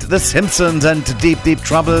 8, The Simpsons and Deep Deep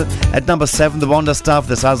Trouble. At number 7, The Wonder Stuff,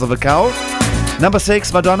 The Size of a Cow. Number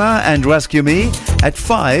 6, Madonna and Rescue Me. At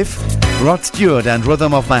 5, Rod Stewart and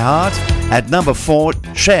Rhythm of My Heart. At number 4,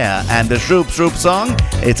 Cher and the Shroop Shroop song,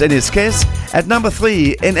 It's in His Kiss. At number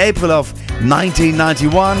 3, in April of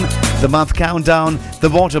 1991, The Month Countdown, The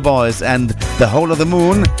Waterboys and The Whole of the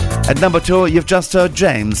Moon. At number 2, you've just heard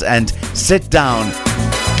James and Sit Down.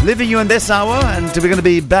 Leaving you in this hour, and we're going to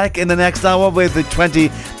be back in the next hour with the 20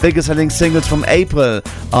 biggest selling singles from April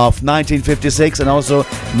of 1956 and also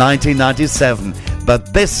 1997.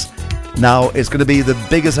 But this now is going to be the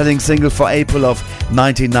biggest selling single for April of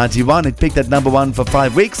 1991. It peaked at number 1 for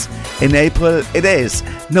 5 weeks. In April, it is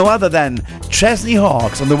no other than Chesney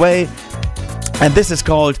Hawkes on the way, and this is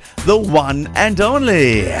called The One and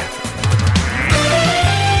Only.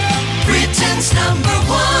 Britain's number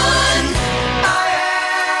 1. I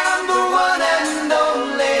am the one and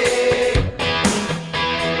only.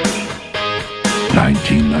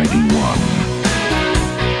 1991.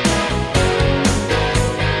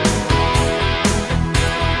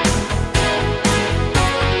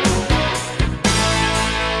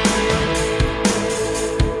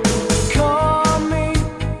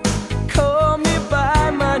 Call me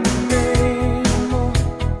by my name,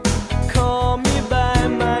 call me by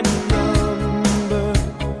my number.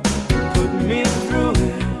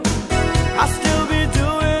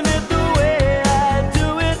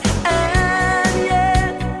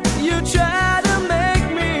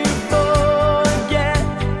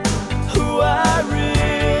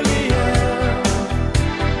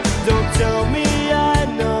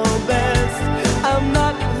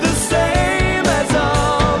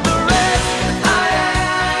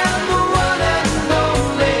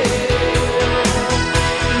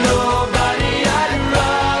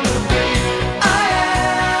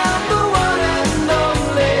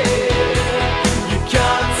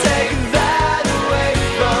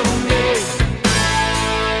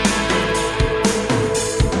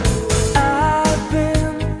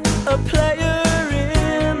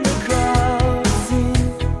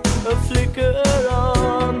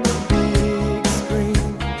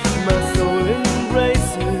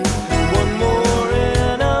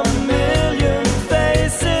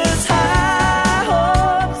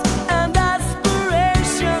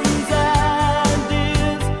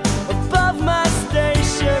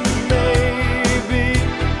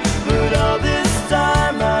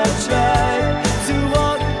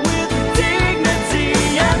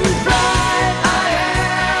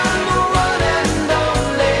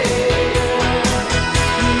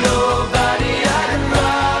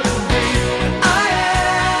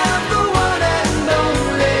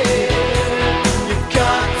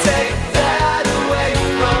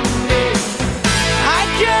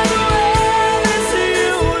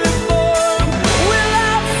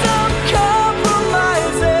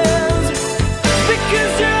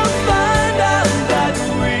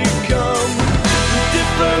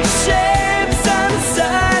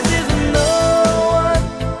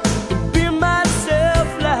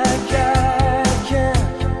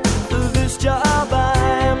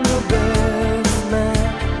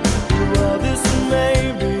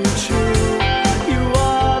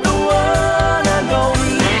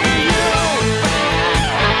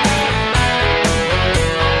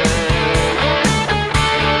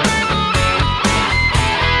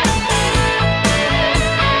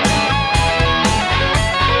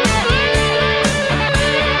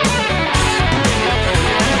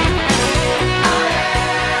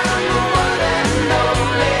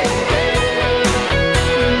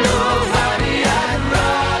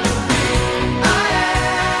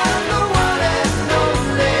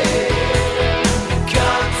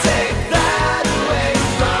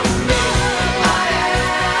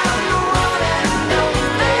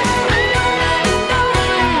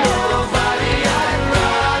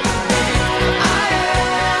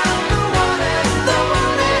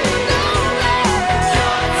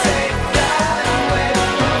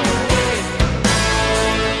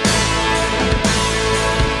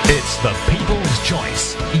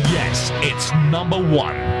 number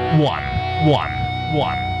one.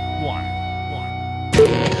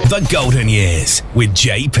 The Golden Years with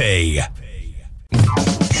JP.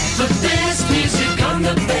 The best music on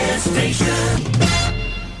the best station.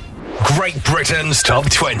 Great Britain's Top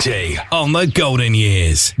 20 on The Golden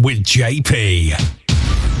Years with JP.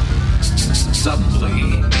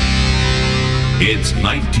 Suddenly, it's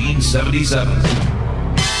 1977.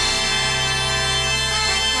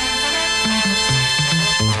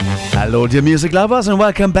 Hello, dear music lovers, and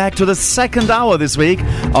welcome back to the second hour this week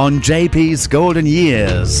on JP's Golden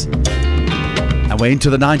Years. And we're into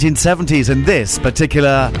the 1970s. In this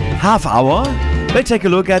particular half hour, we take a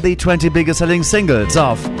look at the 20 biggest selling singles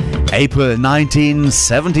of April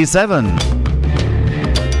 1977.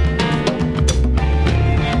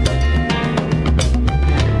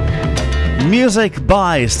 Music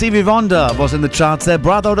by Stevie Wonder was in the charts there.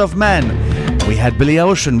 Brotherhood of Man. We had Billy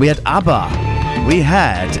Ocean. We had ABBA. We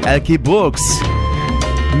had Elkie Brooks,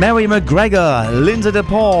 Mary McGregor, Lindsay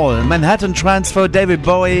DePaul, Manhattan Transfer, David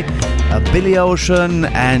Bowie, Billy Ocean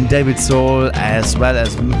and David Soul, as well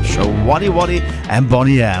as Waddy Waddy and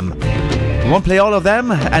Boney M. We won't play all of them,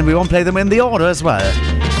 and we won't play them in the order as well.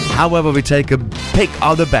 However, we take a pick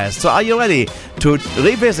of the best. So are you ready to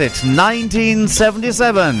revisit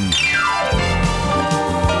 1977?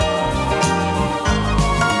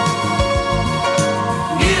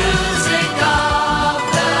 Music of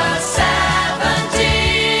the 70s.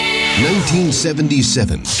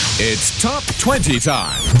 1977. It's Top 20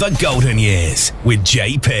 time. The Golden Years with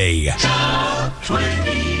JP. Top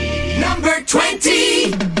 20. Number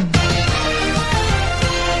 20.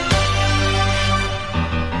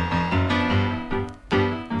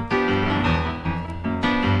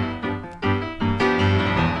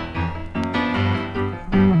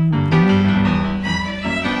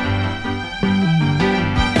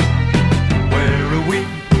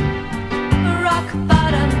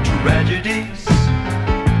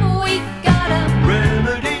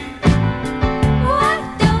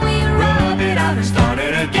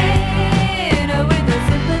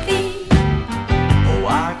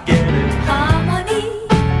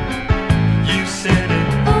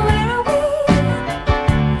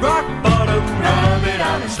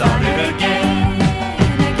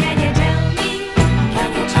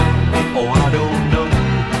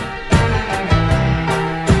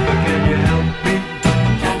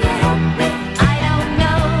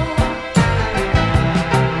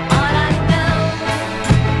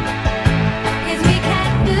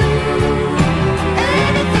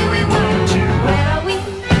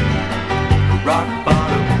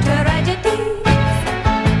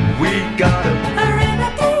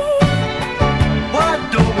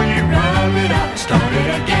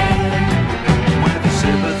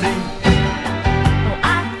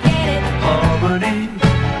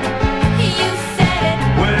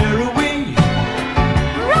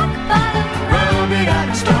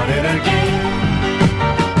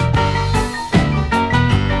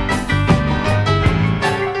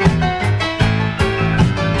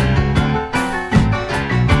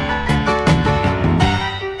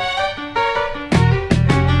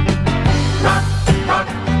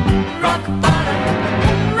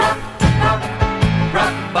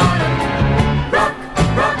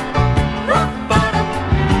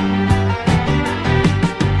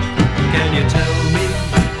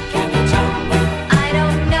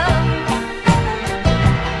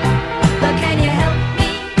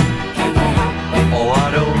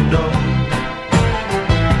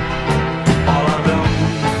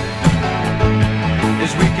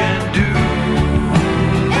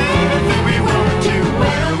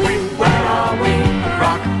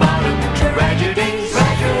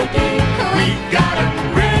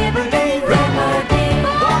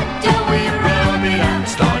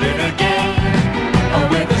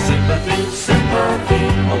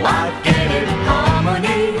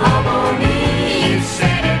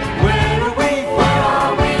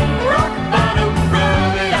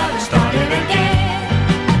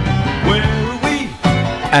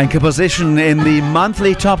 Anchor position in the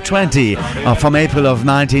monthly top 20 from April of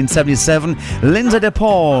 1977. Lindsay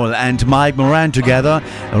DePaul and Mike Moran together.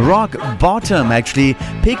 Rock Bottom actually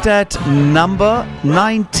peaked at number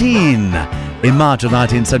 19 in March of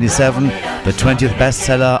 1977. The 20th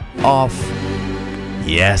bestseller of,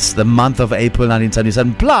 yes, the month of April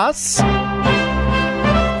 1977. Plus,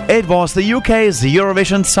 it was the UK's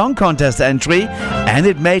Eurovision Song Contest entry, and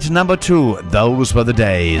it made number 2. Those were the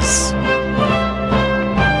days.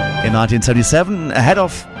 In 1977, ahead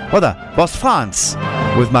of, was France.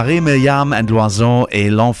 with Marie-Myriam and Loison et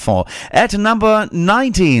l'Enfant. At number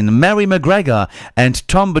 19, Mary McGregor and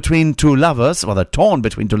Tom Between Two Lovers, or the Torn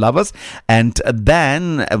Between Two Lovers. And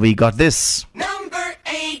then we got this. Number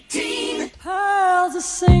 18. Pearl's a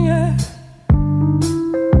singer.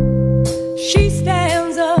 She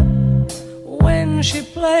stands up when she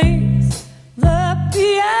plays the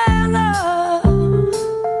piano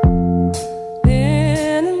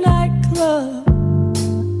in a nightclub.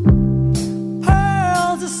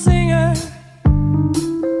 Pearl's a singer.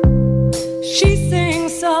 She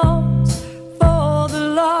sings songs for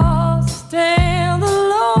the lost and the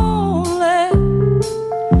lonely.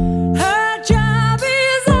 Her job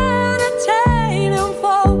is entertaining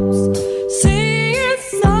folks, singing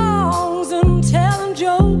songs and telling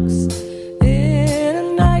jokes in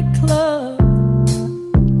a nightclub.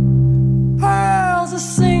 Pearl's a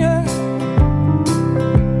singer,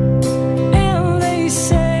 and they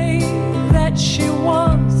say that she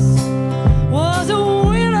once was a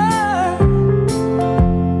winner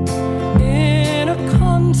in a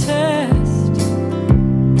contest.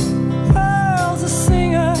 Pearl's a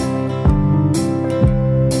singer,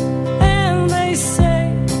 and they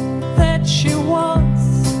say that she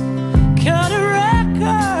once cut a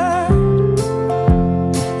record.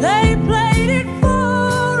 They played it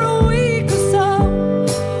for a week or so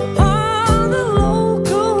on the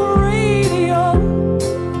local radio.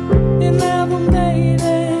 It never made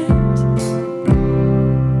it.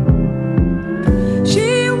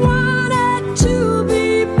 She wanted to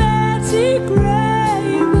be Betsy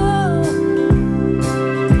Grable,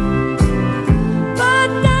 but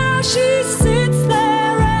now she sits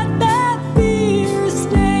there at that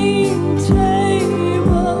beer-stained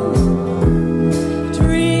table,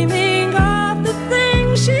 dreaming of the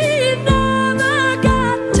things she never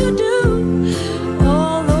got to do,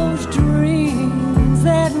 all those dreams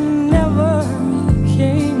that never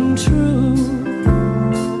came true.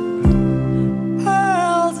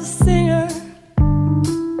 Pearl's a singer.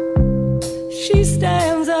 She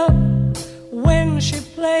stands up when she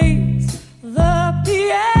plays the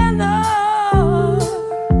piano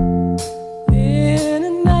in a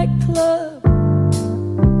nightclub.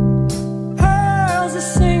 Pearl's a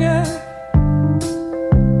singer.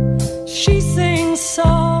 She sings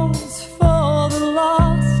songs for the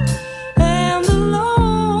lost and the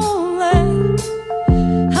lonely.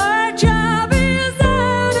 Her job is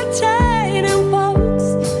entertaining folks,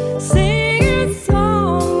 singing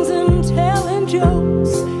songs and telling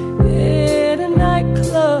jokes in a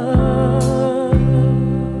nightclub.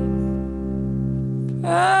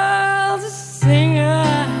 Pearl's a singer.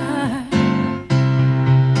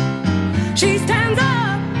 She stands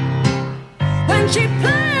up when she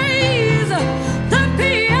plays the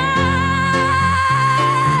piano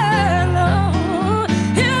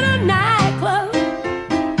in a nightclub.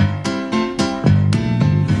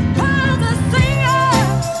 Pearl's a singer.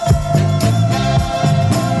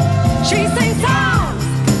 She sings songs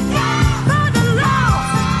for the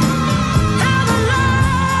lost and the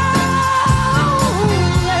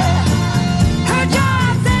lonely. Her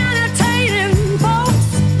job's entertaining folks.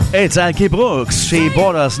 It's Elkie Brooks. She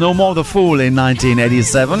brought us No More the Fool in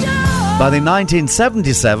 1987. But in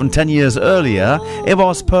 1977, 10 years earlier, it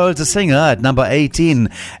was Pearl the Singer at number 18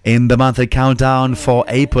 in the monthly countdown for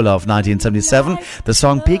April of 1977. The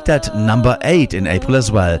song peaked at number 8 in April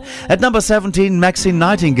as well. At number 17, Maxine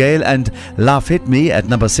Nightingale and Love Hit Me. At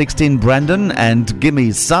number 16, Brandon and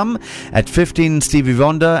Gimme Some. At 15, Stevie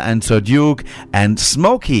Wonder and Sir Duke and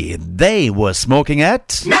Smokey. They were smoking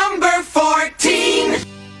at Number 14.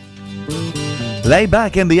 Lay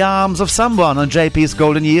Back in the Arms of Someone on JP's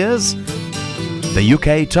Golden Years. The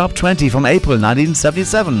UK Top 20 from April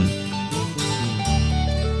 1977.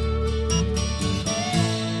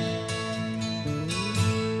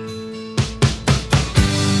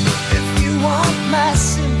 If you want my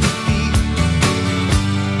sympathy,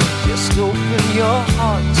 just open your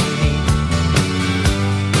heart to me.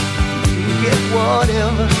 You get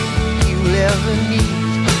whatever you'll ever need.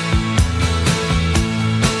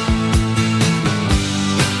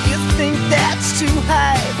 You think that's too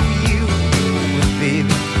high for you, but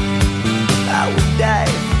baby, I would die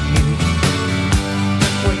for you.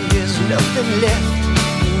 When there's nothing left,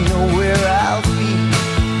 you know where I'll be.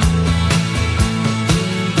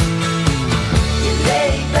 You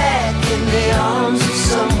lay back in the arms of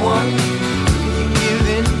someone. You give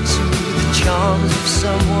in to the charms of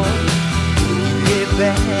someone. You lay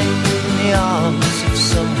back in the arms of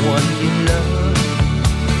someone you love.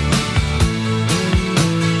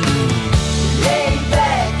 You lay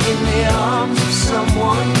back in the arms of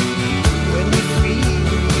someone. When you feel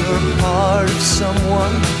you're a part of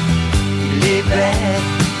someone, you lay back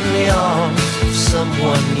in the arms of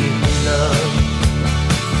someone you love.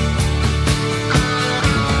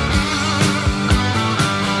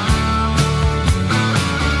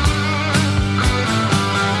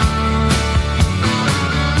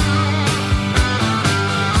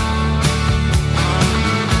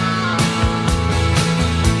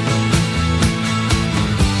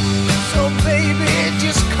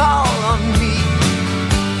 Call on me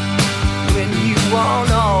when you want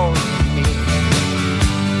all of me.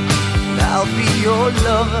 I'll be your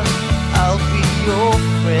lover, I'll be your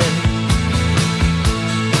friend.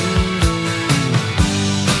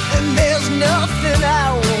 And there's nothing I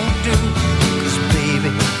won't do, 'cause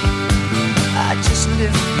baby, I just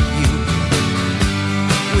live for you.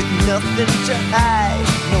 With nothing to hide,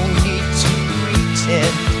 no need to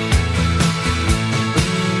pretend.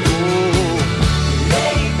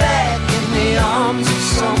 The arms of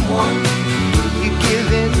someone, you give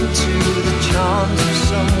in to the charms of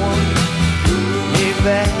someone. Lay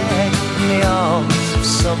back in the arms of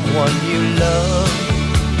someone you love.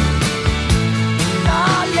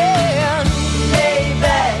 Oh yeah, lay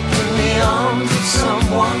back in the arms of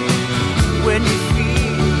someone. When you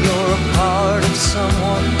feel you're a part of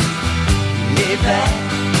someone, lay back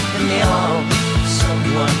in the arms of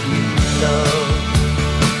someone you love.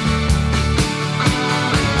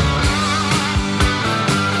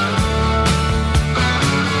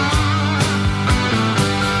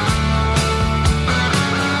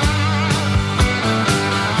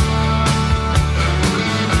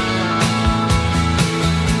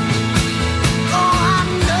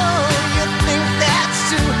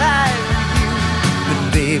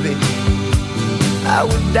 Baby, I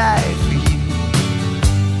would die for you.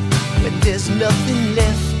 When there's nothing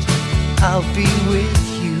left, I'll be with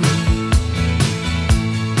you.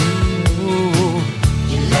 Ooh,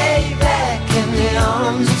 you lay back in the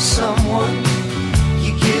arms of someone.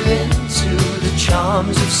 You give in to the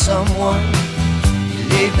charms of someone. You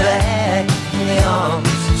lay back in the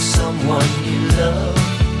arms of someone you love.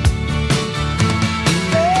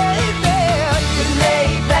 Baby, you lay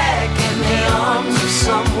back in the arms of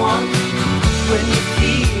someone. When you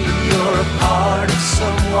feel you're a part of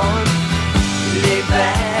someone, you lay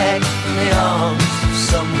back in the arms of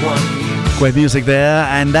someone you love. Great music there,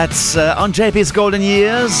 and that's on JP's Golden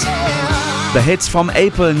Years. The hits from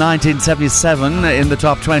April 1977 in the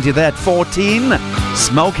top 20 there at 14.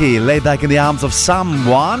 Smokey, Lay Back in the Arms of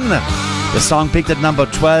Someone. The song peaked at number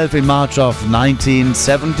 12 in March of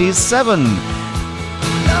 1977.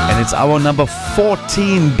 And it's our number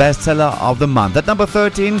 14 bestseller of the month. At number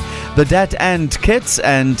 13, The Dead End Kids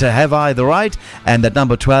and Have I the Right? And at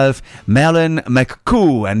number 12, Marilyn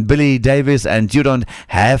McCoo and Billy Davis and You Don't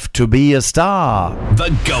Have to Be a Star. The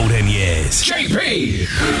Golden Years. JP!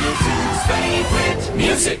 Favorite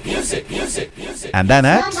music. And then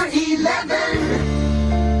at Number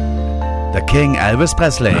 11. the King Elvis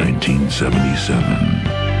Presley.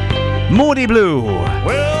 1977. Moody Blue.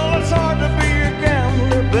 Well, it's hard to be a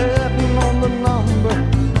gambler betting on the number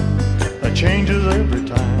that changes every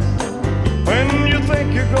time. When you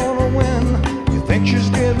think you're gonna win, you think she's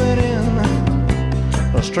giving in.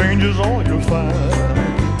 A stranger's all you'll find.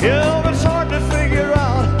 Yeah, it's hard to figure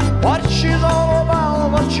out what she's all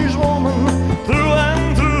about, but she's woman through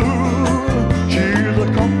and through. She's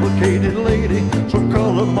a complicated lady, so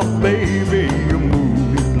call her my baby, a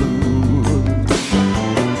Moody Blue.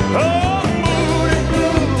 Oh, Moody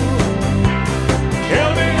Blue,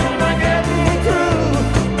 tell me am I getting through?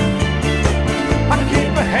 I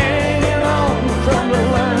keep hanging on, trying to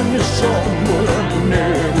learn your song, but I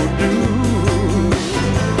never do.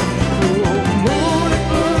 Oh, Moody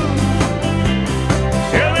Blue,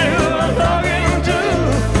 tell me who I'm talking to.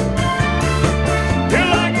 You're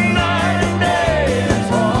like night and day, it's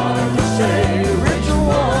hard to say which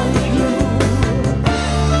one's you.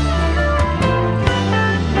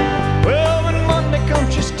 Well, when Monday comes,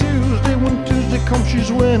 she's Tuesday. When Tuesday comes,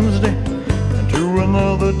 she's Wednesday. And to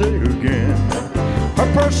another day again. Her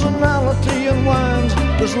personality unwinds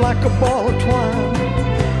just like a ball of twine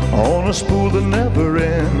on a spool that never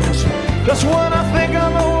ends. Just when I think I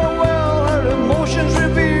know her well, her emotions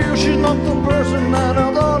reveal she's not the person that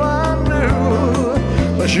I thought I knew.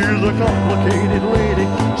 But she's a complicated lady,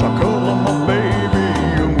 so I call her my baby,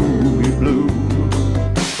 a Moody Blue.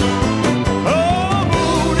 Oh,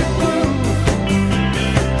 Moody Blue,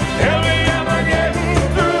 tell me am I getting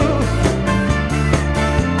through?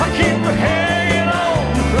 I keep hanging on,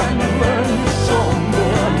 trying to learn the song,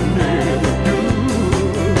 but I never do.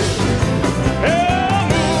 Oh,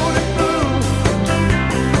 Moody Blue,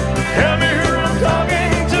 tell me who I'm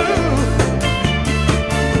talking to.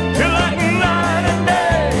 You're like night and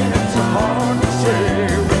day, it's hard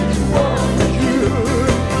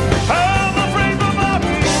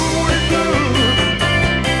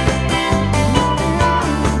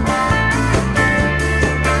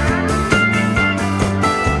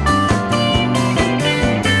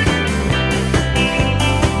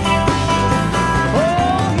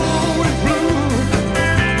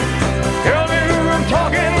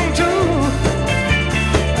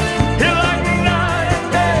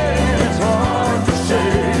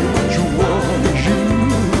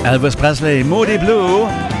Elvis Presley, Moody Blue,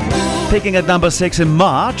 picking at number 6 in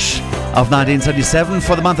March of 1977.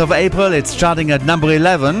 For the month of April, it's charting at number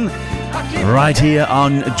 11, right here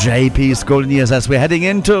on JP's Golden Years as we're heading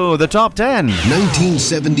into the top 10.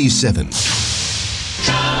 1977.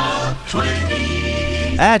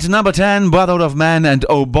 At number 10, Brotherhood of Man and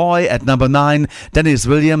Oh Boy. At number 9, Dennis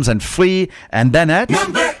Williams and Free. And then at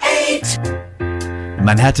number 8,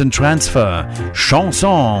 Manhattan Transfer,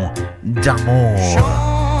 Chanson d'amour.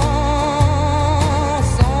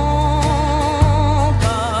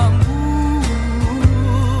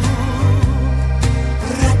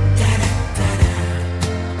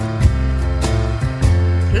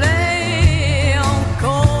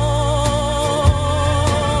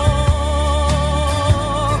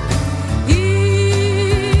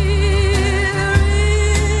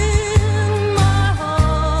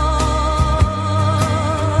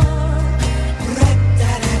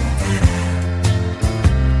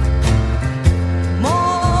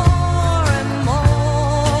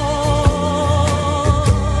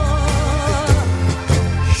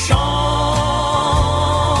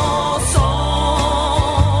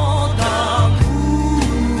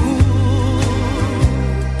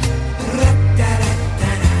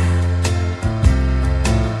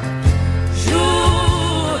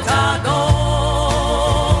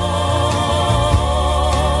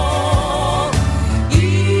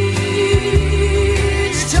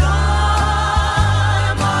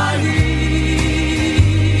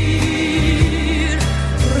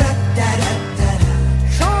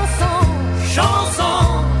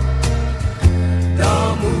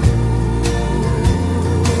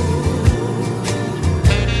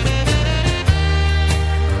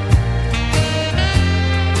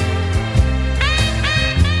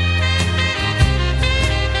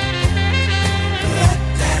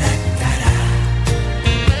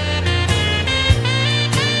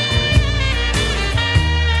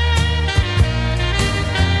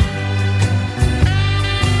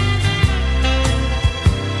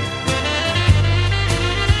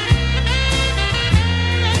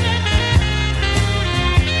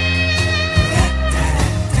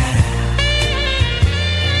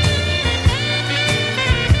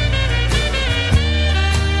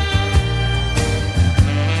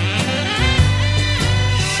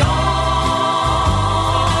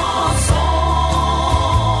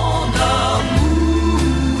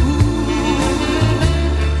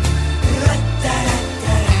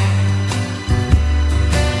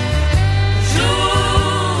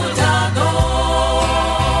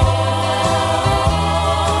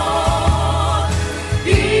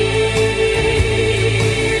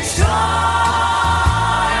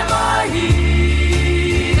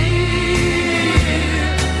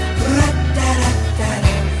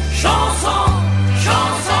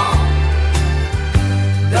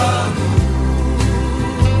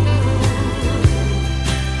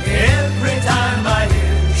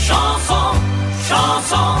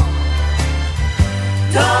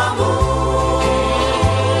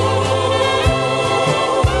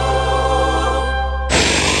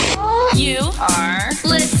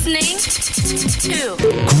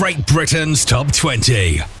 Great Britain's Top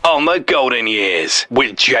 20 on the Golden Years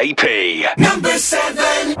with JP. number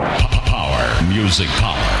 7, Power. Music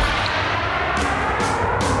power.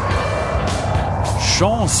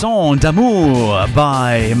 Chanson d'amour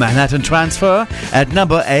by Manhattan Transfer at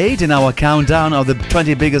number 8 in our countdown of the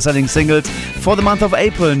 20 biggest selling singles for the month of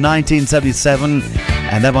April 1977.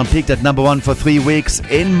 And that one peaked at number 1 for 3 weeks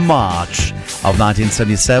in March of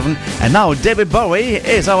 1977. And now David Bowie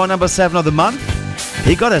is our number 7 of the month.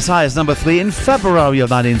 He got as high as number 3 in February of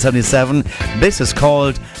 1977. This is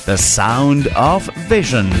called The Sound of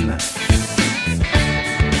Vision.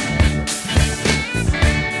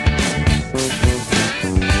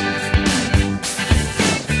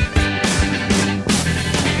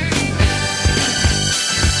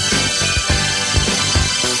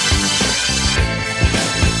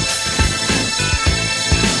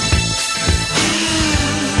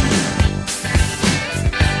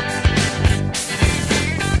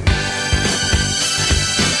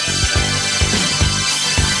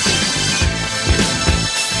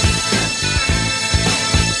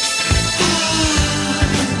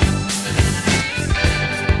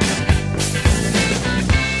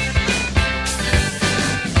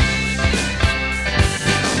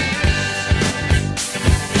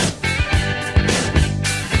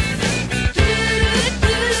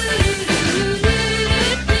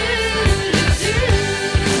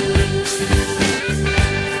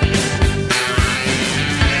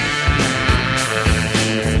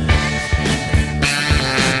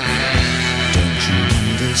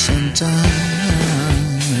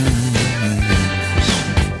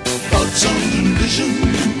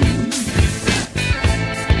 vision.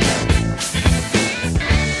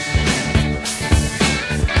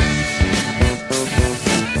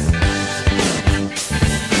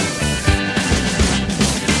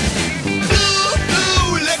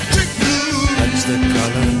 The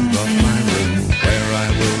color of my room where I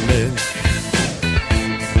will live.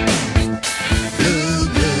 Blue,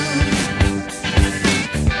 blue.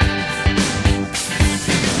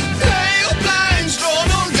 Pale blinds drawn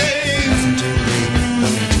all day. Nothing to read,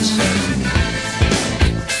 nothing to say.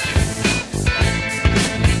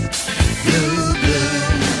 Blue, blue.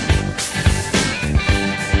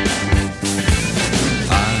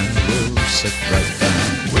 I will sit right down,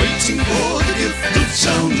 Waiting for the gift of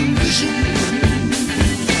sound and vision.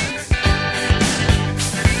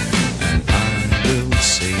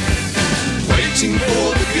 Waiting for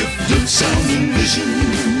the gift of sound and vision.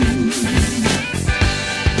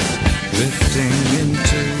 drifting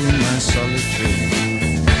into my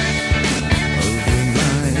solitude. Over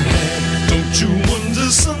my head, don't you wonder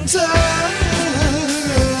sometimes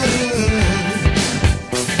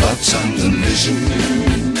about sound and vision?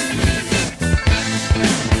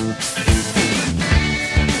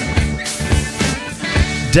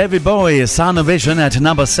 David Bowie, Sound of Vision at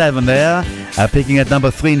number 7 there, peaking at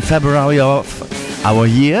number 3 in February of our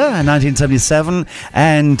year, 1977.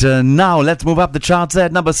 And now let's move up the charts there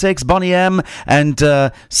at number 6, Bonnie M and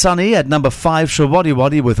Sonny at number 5, Shawadi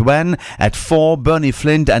Wadi with When. At 4, Bernie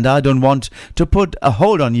Flint and I Don't Want to Put a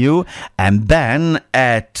Hold on You. And then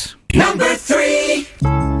at number 3,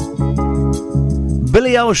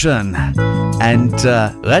 Billy Ocean and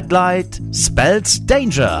Red Light Spells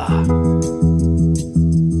Danger.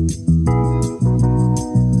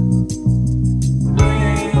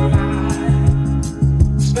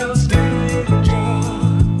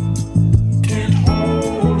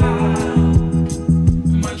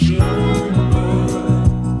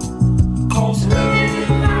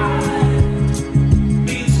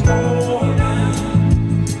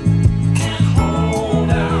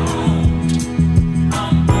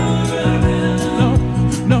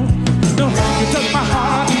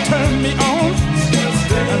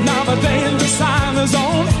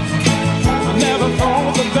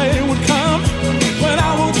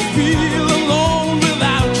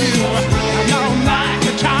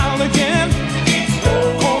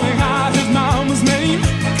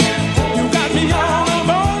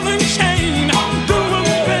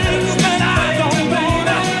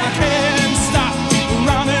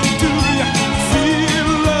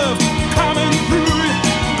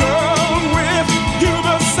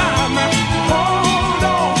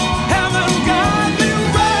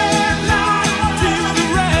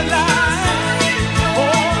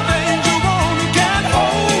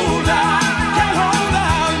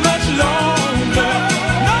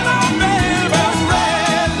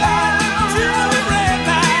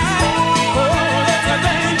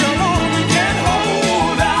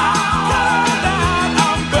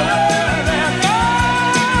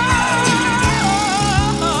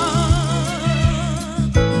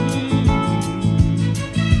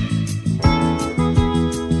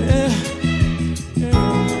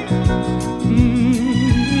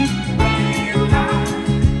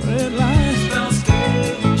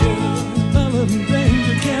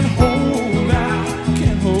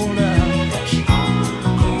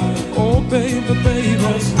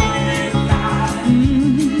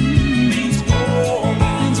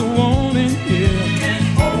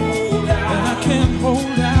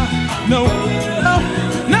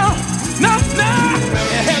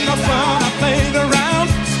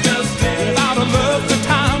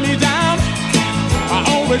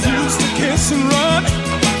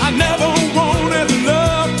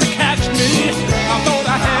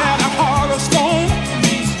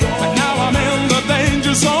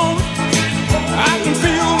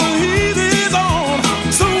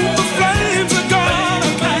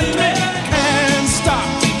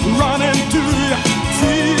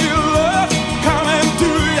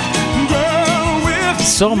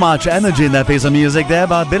 So much energy in that piece of music there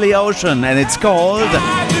by Billy Ocean, and it's called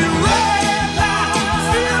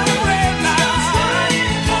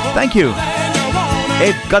Thank You.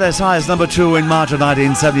 It got as high as number 2 in March of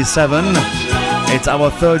 1977. It's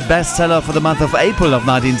our third bestseller for the month of April of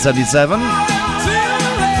 1977.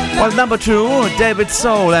 Well, number 2, David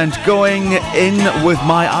Soul and Going In With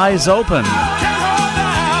My Eyes Open.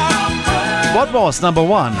 What was number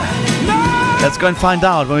 1? Let's go and find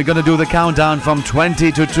out when we're going to do the countdown from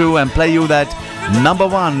 20 to 2 and play you that number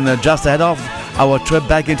 1 just ahead of our trip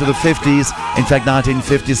back into the 50s, in fact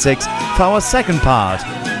 1956, for our second part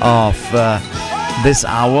of this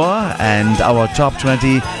hour and our top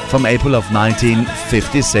 20 from April of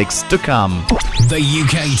 1956 to come. The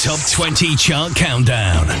UK Top 20 Chart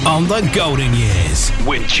Countdown on the Golden Years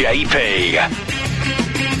with JP.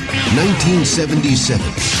 1977.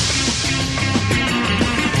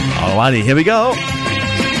 Alrighty, here we go.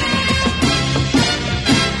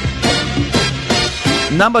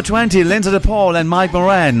 Number 20, Lindsay DePaul and Mike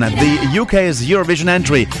Moran, the UK's Eurovision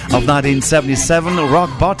entry of 1977, Rock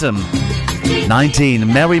Bottom. 19,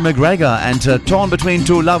 Mary McGregor and Torn Between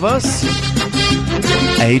Two Lovers.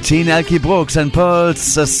 18, Elkie Brooks and Pearl's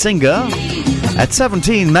Singer. At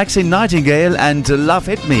 17, Maxine Nightingale and Love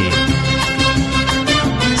Hit Me.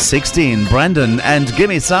 16, Brandon and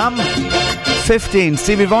Gimme Some. 15,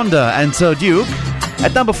 Stevie Wonder and Sir Duke.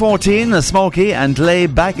 At number 14, Smokey and Lay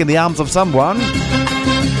Back in the Arms of Someone.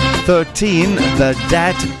 13, The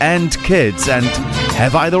Dad and Kids and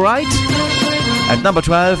Have I the Right? At number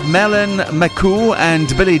 12, Melon McCoo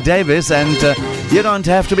and Billy Davis and You Don't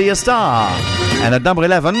Have to Be a Star. And at number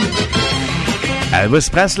 11,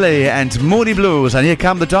 Elvis Presley and Moody Blues. And here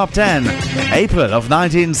come the top 10, April of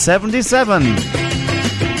 1977.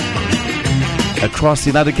 Across the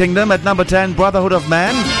United Kingdom, at number 10, Brotherhood of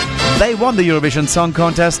Man. They won the Eurovision Song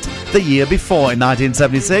Contest the year before in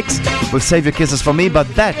 1976 with Save Your Kisses for Me, but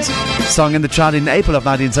that song in the chart in April of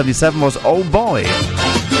 1977 was Oh Boy.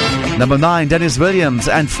 Number 9, Dennis Williams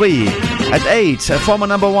and Free. At 8, former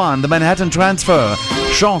number 1, The Manhattan Transfer,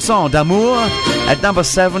 Chanson d'Amour. At number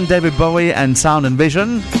 7, David Bowie and Sound and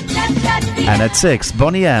Vision. And at 6,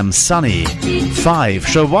 Boney M, Sunny. 5,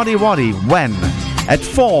 Shawadi Wadi, When. At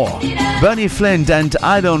 4, Bernie Flint and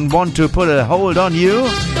I Don't Want to Put a Hold on You.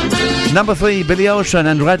 Number 3, Billy Ocean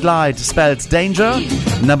and Red Light Spells Danger.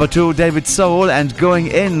 Number 2, David Soul and Going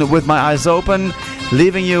In With My Eyes Open.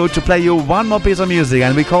 Leaving you to play you one more piece of music,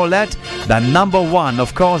 and we call that the number 1.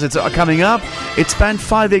 Of course, it's coming up. It spent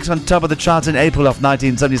 5 weeks on top of the charts in April of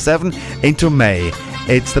 1977 into May.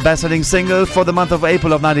 It's the best-selling single for the month of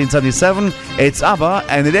April of 1977. It's ABBA,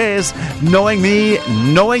 and it is Knowing Me,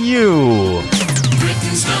 Knowing You.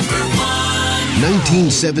 Britain's number 1.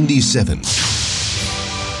 1977.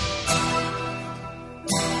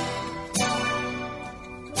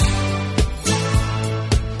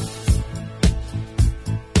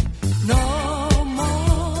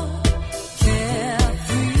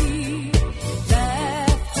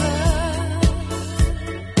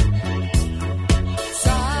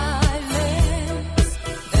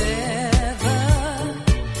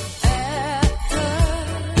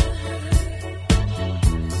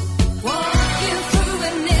 Walking through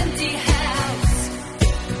an empty house.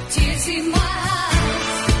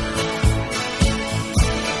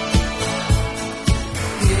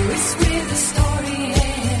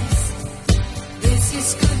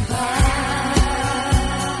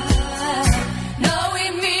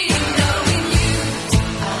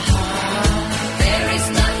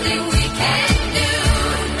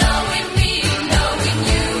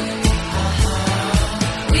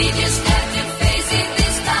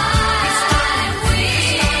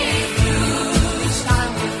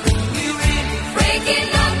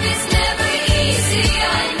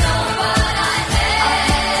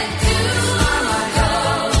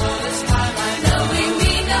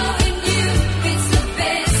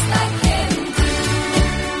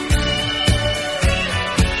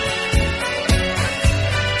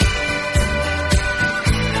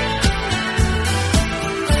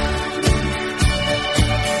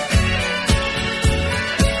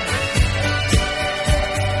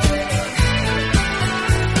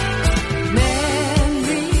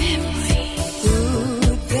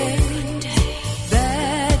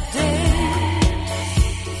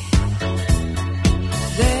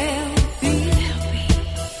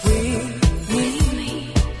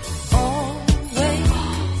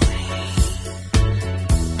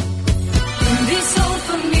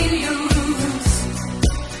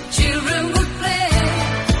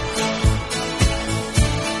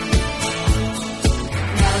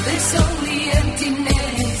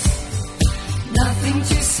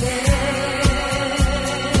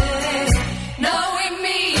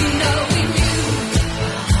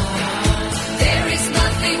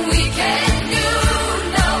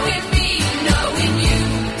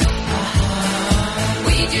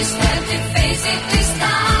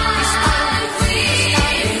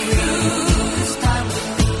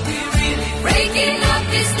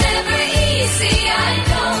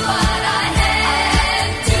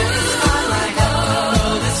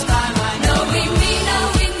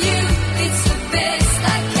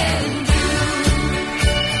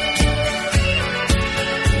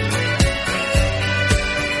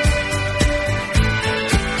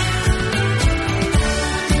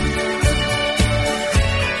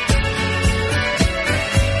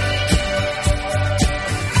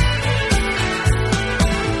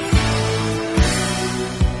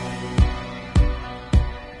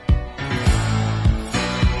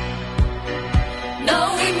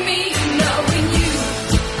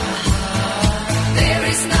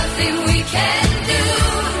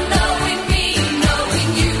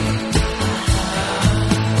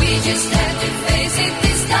 to face it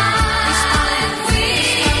this time.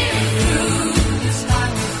 We're through.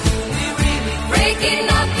 Breaking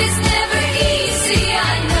up is never easy. I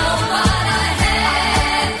know what I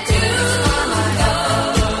have to go.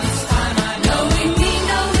 Knowing me,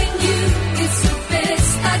 knowing you, it's the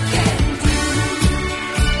best I can do.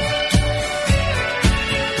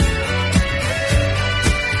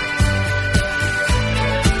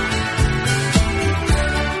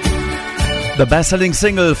 The best-selling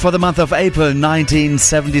single for the month of April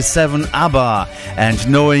 1977, ABBA, and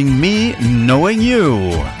Knowing Me, Knowing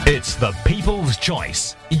You. It's the people's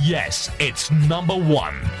choice. Yes, it's number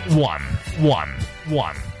one.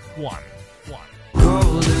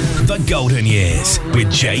 The Golden Years with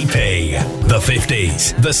JP. The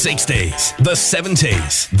 50s, the 60s, the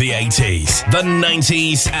 70s, the 80s, the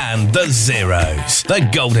 90s, and the zeros. The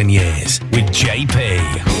Golden Years with JP.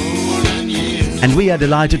 And we are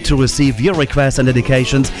delighted to receive your requests and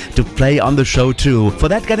dedications to play on the show too. For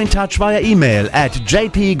that, get in touch via email at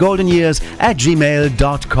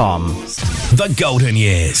jpgoldenyears@gmail.com. The Golden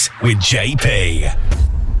Years with JP.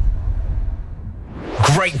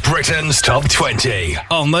 Great Britain's Top 20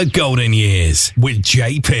 on The Golden Years with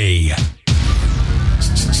JP.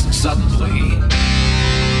 Suddenly,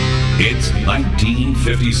 it's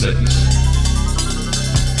 1956.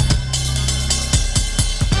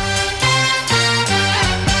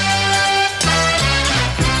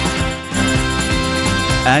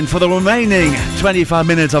 And for the remaining 25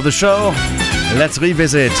 minutes of the show, let's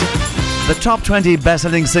revisit the top 20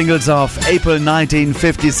 best-selling singles of April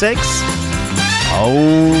 1956.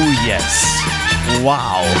 Oh, yes.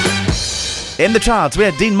 Wow. In the charts, we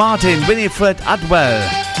had Dean Martin, Winifred Atwell.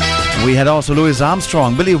 We had also Louis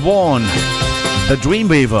Armstrong, Billy Vaughan, the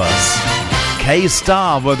Dreamweavers,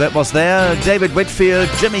 K-Star that was there, David Whitfield,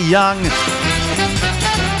 Jimmy Young,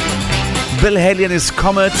 Bill Haley and his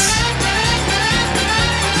Comets.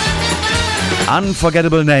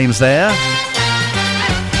 Unforgettable names there.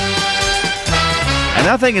 And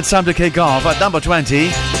I think it's time to kick off at number 20.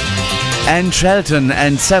 Ann Shelton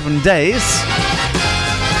and 7 Days.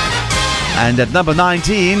 And at number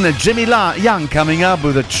 19, Jimmy Young coming up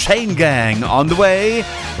with a Chain Gang on the way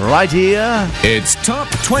right here. It's Top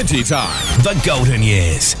 20 time. The Golden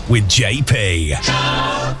Years with JP.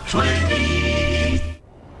 Top 20.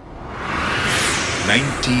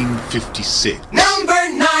 1956. Number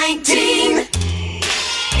 19.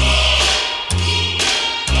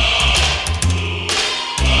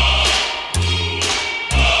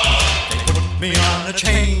 Me on a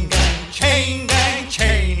chain gang, chain gang,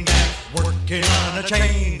 chain gang, working on a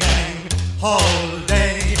chain gang all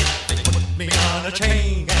day. They put me on a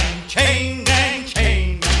chain gang, chain gang,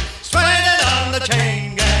 chain gang, swinging on the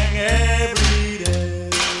chain gang every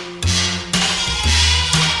day.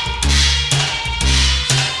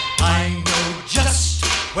 I know just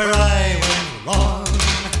where I went wrong.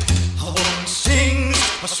 A woman sings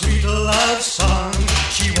a sweet love song.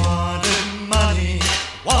 She wanted money,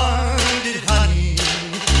 wanted honey,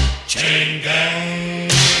 chain gang.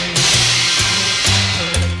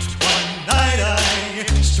 One night I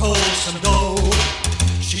stole some dough.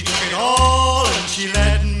 She took it all and she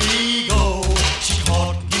let me go. She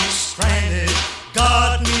caught me stranded,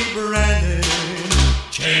 got me branded,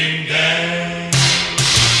 chain gang.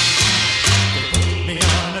 They put me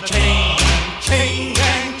on a chain gang, chain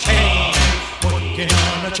gang, chain gang, working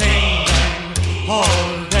on a chain gang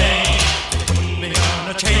all day. They put me on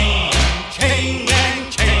a chain gang, chain gang,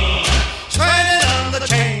 chain gang, stranded on the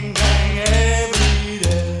chain gang every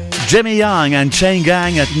day. Jimmy Young and Chain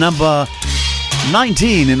Gang at number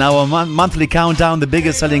 19 in our monthly countdown, the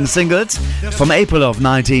biggest selling singles from April of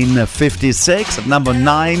 1956. At number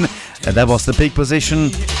 9, that was the peak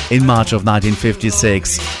position in March of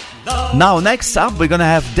 1956. Now, next up, we're going to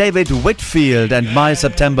have David Whitfield and My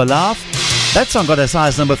September Love. That song got as high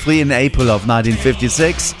as number 3 in April of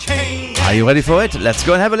 1956. Are you ready for it? Let's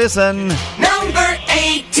go and have a listen. Number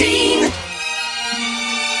 18.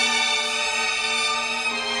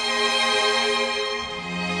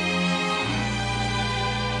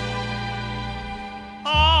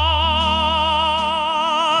 I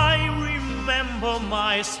remember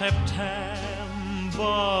my September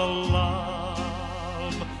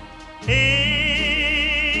love.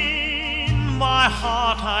 In my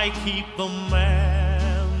heart I keep the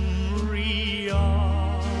memory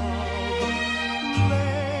of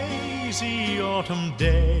lazy autumn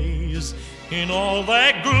days in all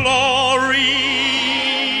their glory.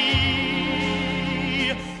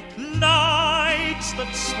 Nights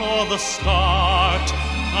that saw the start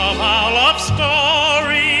of our love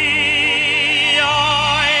story.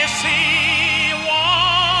 I see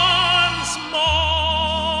once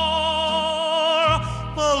more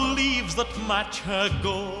leaves that match her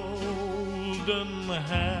golden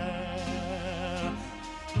hair.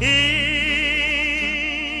 In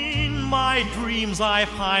my dreams I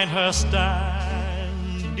find her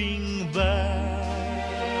standing there,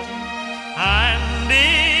 and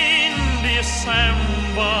in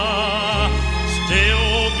December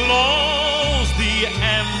still glows the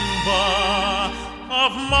ember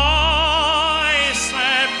of my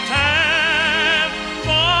September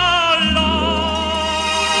love.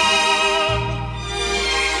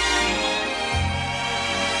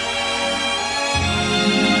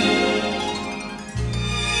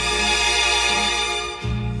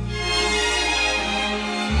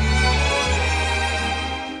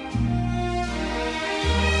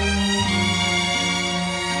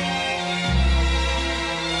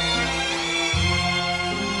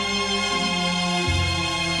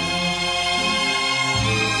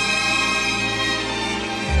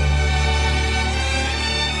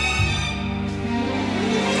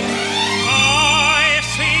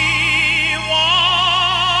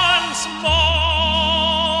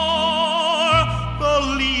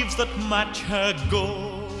 That match her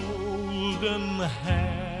golden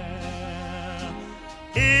hair.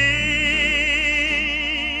 In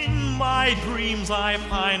my dreams I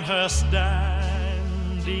find her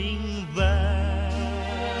standing there,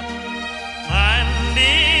 and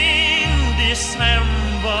in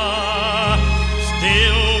December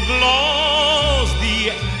still glows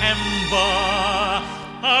the ember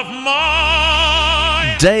of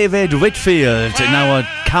my David Whitfield in our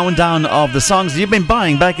countdown of the songs you've been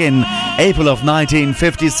buying back in April of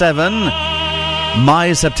 1957.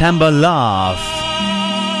 My September Love.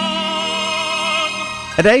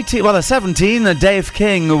 At 17, Dave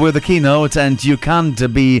King with the keynote and You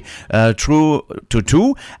Can't Be True to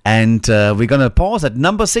Two. And we're going to pause at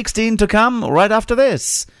number 16 to come right after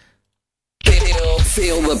this.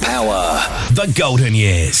 Feel the power. The Golden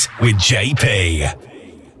Years with JP.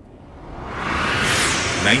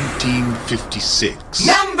 1956.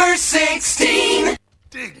 Number 16.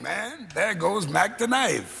 Dig, man. There goes Mac the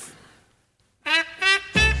Knife.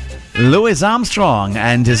 Louis Armstrong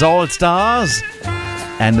and his All-Stars.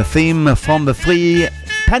 And the theme from the Three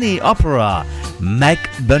Penny Opera,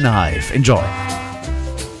 Mac the Knife. Enjoy.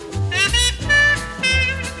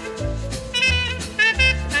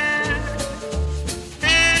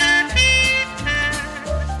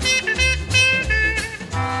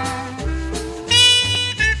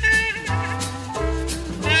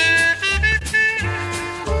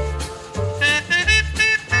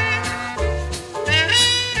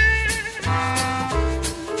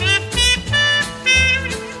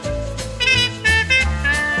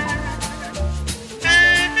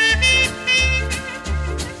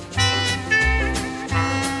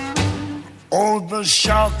 The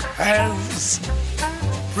shark has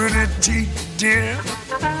pretty teeth, dear,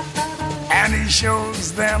 and he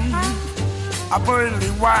shows them a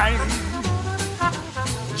pearly white.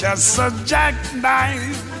 Just a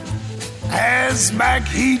jackknife has Mac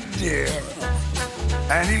Heat, dear,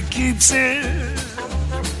 and he keeps it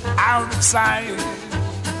out of sight.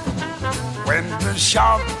 When the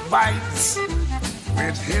shark bites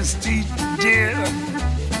with his teeth, dear,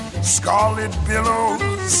 scarlet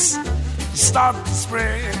billows start to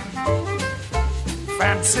spread.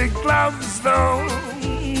 Fancy gloves though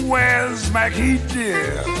wears Mac Heat,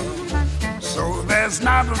 dear, so there's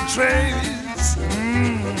not a trace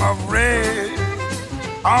of red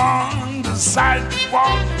on the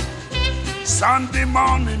sidewalk. Sunday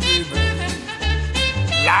morning, baby,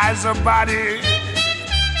 lies a body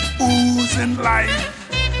oozing life.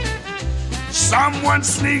 Someone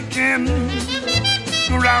sneaking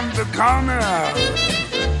around the corner.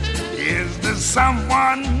 Is there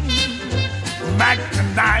someone Mac the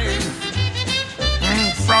Knife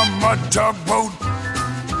from a tugboat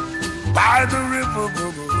by the river?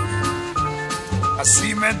 A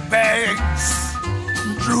cement bags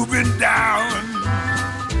drooping down.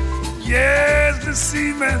 Yes, the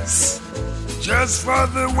cement's just for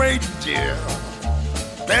the weight, dear.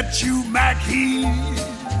 Bet you Mac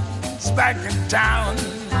he's back in town.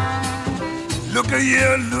 Look at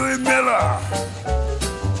here, Louis Miller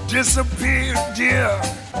disappeared, dear,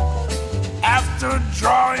 after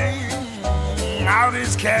drawing out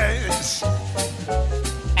his cash.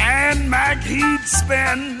 And Mac Heat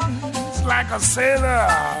spends like a sailor.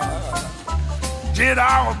 Did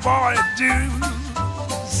our boy do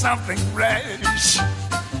something rash?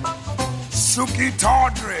 Suki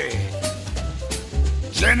Tawdry,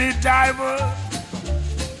 Jenny Diver,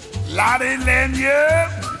 Lottie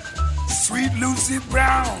Lanyard, Sweet Lucy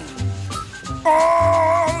Brown.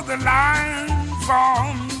 Oh, the line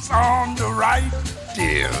forms on the right.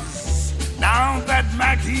 dears. Now that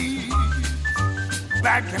Mackie's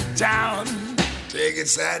back in town. Take it,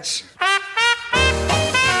 Satch.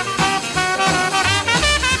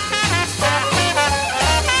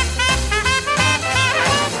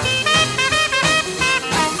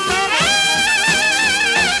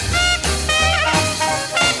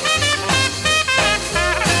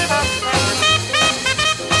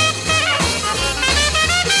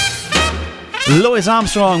 Louis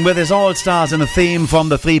Armstrong with his All-Stars in a theme from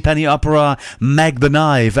the Threepenny Opera Meg the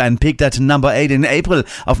Knife, and peaked at number 8 in April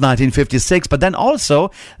of 1956. But then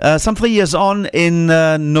also, some 3 years on, in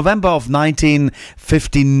November of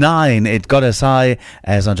 1959, it got as high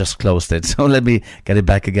as... I just closed it, so let me get it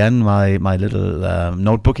back again, my little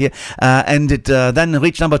notebook here. And it then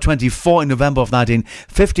reached number 24 in November of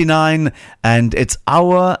 1959, and it's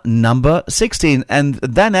our number 16. And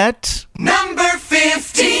then at... Number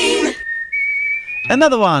 15!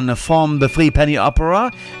 Another one from the Threepenny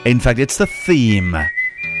Opera. In fact, it's the theme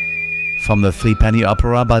from the Threepenny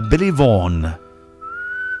Opera by Billy Vaughan.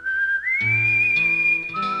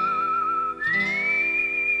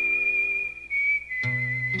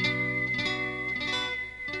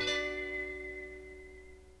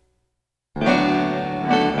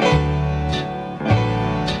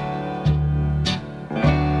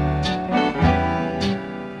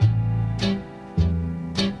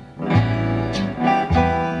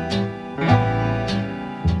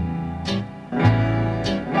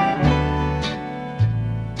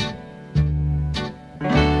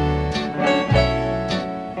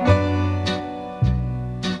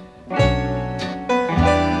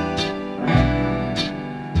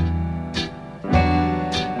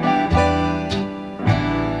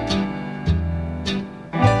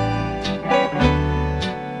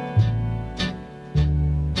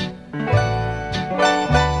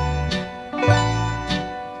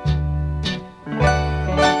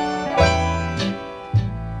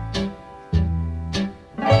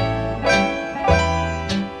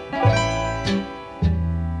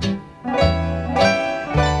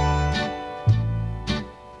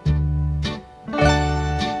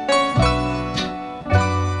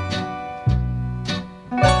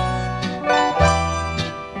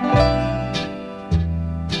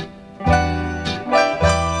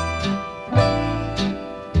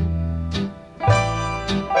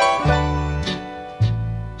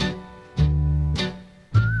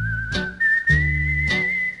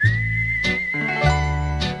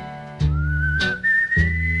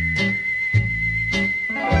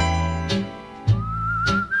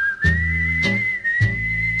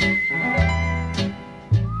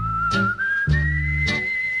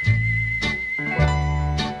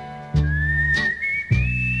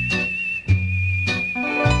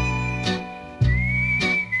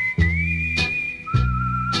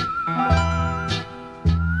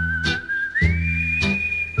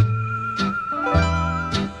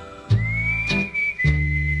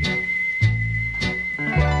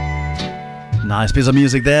 Nice piece of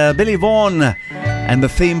music there. Billy Vaughan and the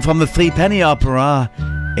theme from the Threepenny Opera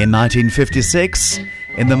in 1956.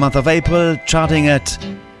 In the month of April, charting at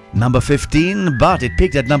number 15, but it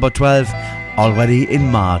peaked at number 12 already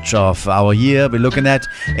in March of our year we're looking at.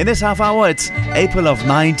 In this half hour, it's April of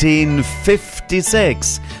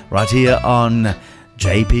 1956, right here on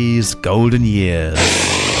JP's Golden Years.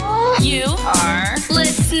 You are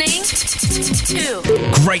listening to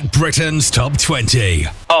Great Britain's Top 20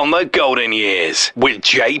 on the Golden Years with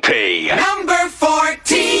JP. Number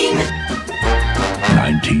 14!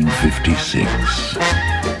 1956.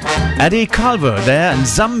 Eddie Culver there and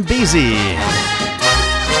Zambezi.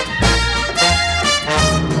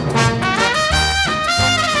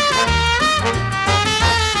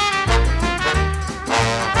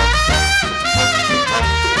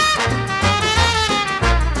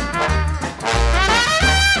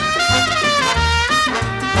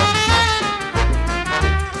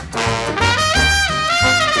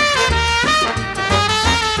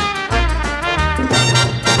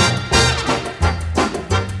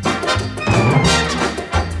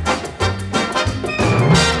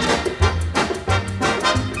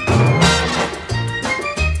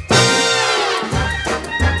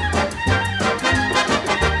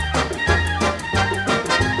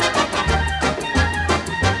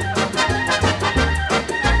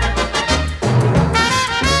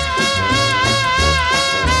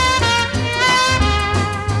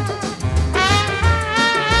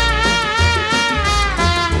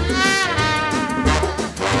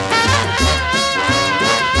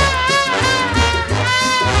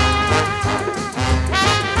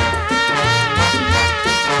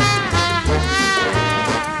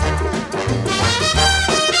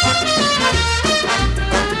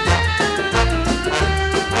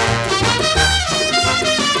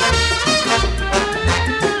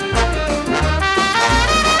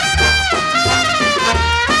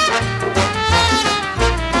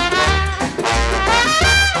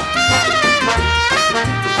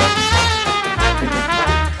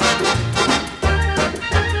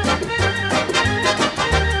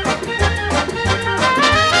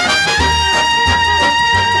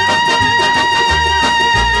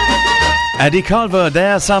 Eddie Culver,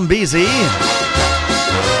 there's Zambezi.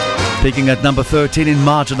 Peaking at number 13 in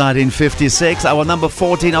March of 1956. Our number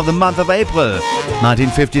 14 of the month of April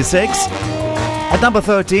 1956. At number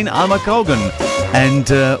 13, Alma Cogan and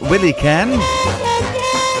Willie Can.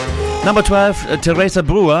 Number 12, Teresa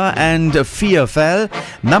Brewer and Fear Fell.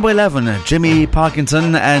 Number 11, Jimmy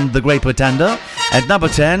Parkinson and The Great Pretender. At number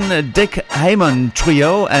 10, Dick Heyman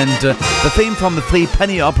Trio and the theme from the Three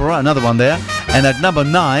Penny Opera, another one there. And at number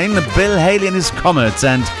 9, Bill Haley and his Comets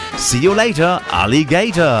and See You Later,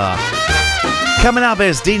 Alligator. Coming up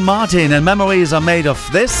is Dean Martin and Memories Are Made of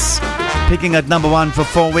This. Peaking at number 1 for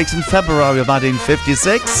 4 weeks in February of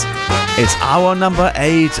 1956. It's our number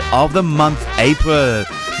 8 of the month April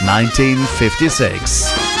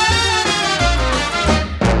 1956.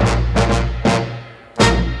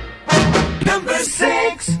 Number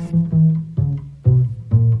 6.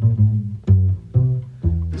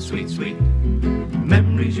 The sweet, sweet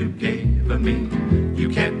memories you gave me. You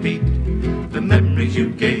can't beat the memories you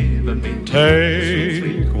gave me.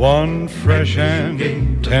 Take one fresh and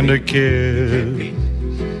tender kiss.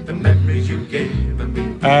 The memories you gave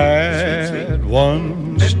me. Add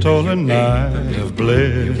one stolen night of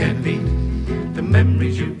bliss. You can't beat the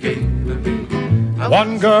memories you gave me.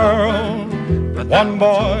 One girl, one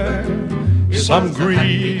boy, some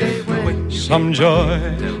grief, some joy.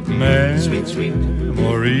 Memories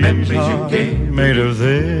are made of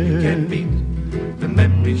this. The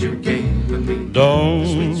memories you gave me.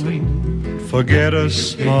 Don't forget a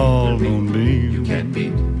small moonbeam. You can't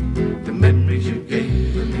beat the memories you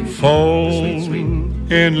gave me. Fold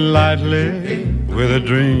in lightly with a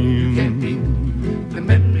dream. The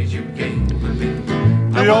memories you gave me.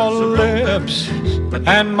 Your lips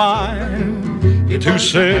and mine, two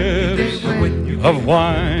sips of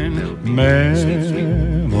wine.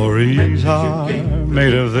 Memories are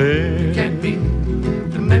made of this.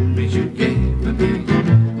 The memories you gave me.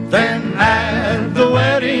 Then add the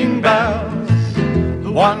wedding bells,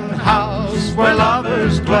 the one house where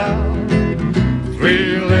lovers dwell.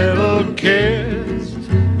 3 little kids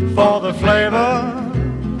for the flavor.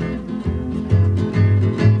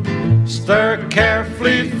 Stir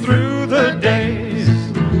carefully through the days.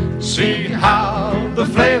 See how the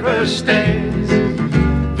flavor stays.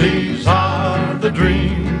 These are the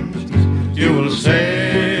dreams you will savor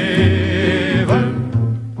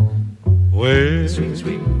with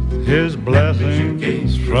His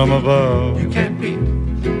blessings from above. You can't beat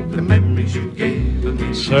the memories you gave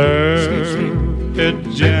me. Serve it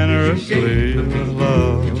generously with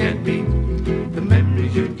love. You can't beat the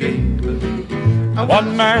memories you gave me.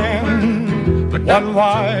 One man, one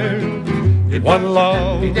wife, one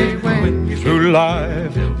love, through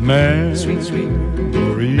life. Memories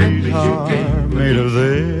are made of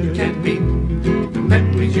this. You can't beat the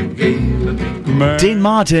memories you gave me. Dean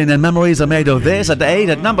Martin and Memories Are Made of This. At 8,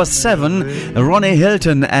 at number 7, Ronnie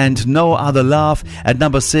Hilton and No Other Love. At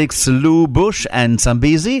number 6, Lou Bush and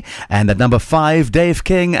Zambezi. And at number 5, Dave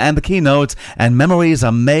King and the Keynotes and Memories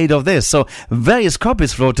Are Made of This. So various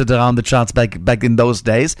copies floated around the charts back in those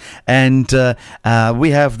days. And we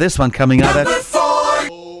have this one coming out at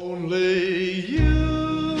Only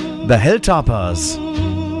you the Hilltoppers.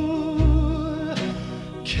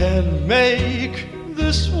 can make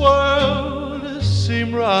this world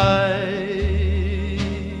seem right.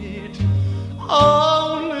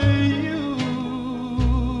 Only you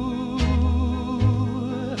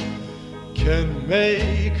can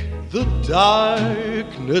make the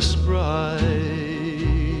darkness bright.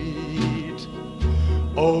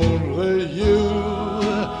 Only you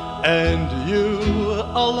and you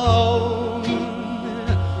alone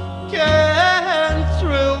can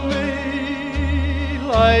thrill me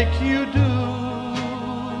like you do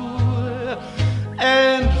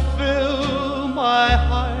and fill my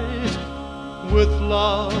heart with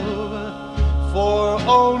love for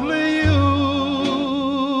only you.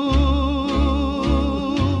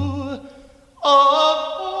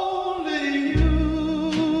 Oh, only you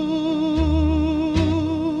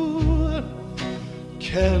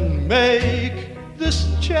can make this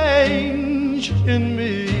change in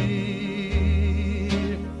me.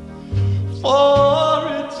 For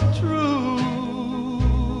it's true,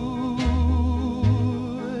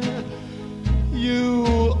 you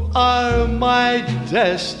are my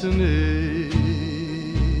destiny.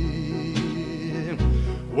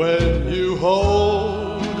 When you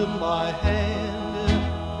hold my hand,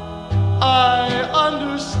 I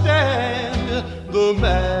understand the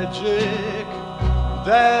magic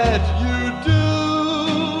that you do.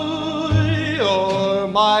 You're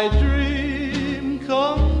my dream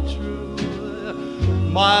come true,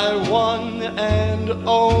 my one and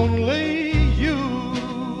only you.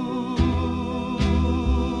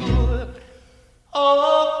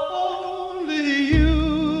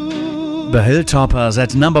 The Hilltoppers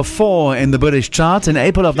at number 4 in the British charts in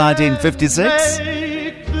April of 1956.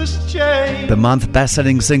 The month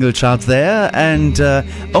best-selling single charts there, and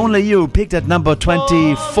Only You peaked at number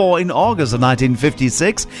 24 in August of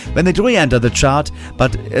 1956 when it re-entered the chart,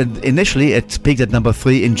 but initially it peaked at number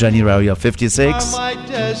 3 in January of 56.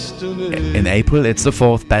 In April it's the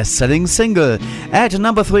 4th best-selling single. At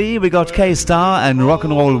number 3 we got K-Star and Rock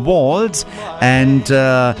and Roll Waltz, and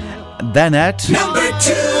then at number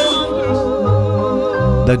 2,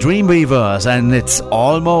 the Dreamweavers, and It's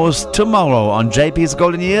Almost Tomorrow on JP's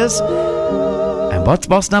Golden Years. And what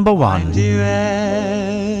was number 1?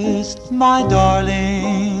 Dearest, my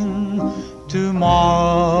darling,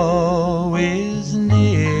 tomorrow is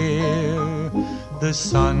near. The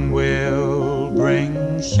sun will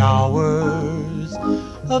bring showers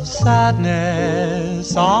of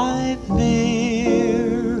sadness, I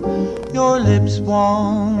fear. Your lips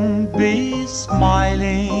won't be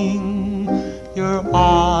smiling, your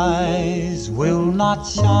eyes will not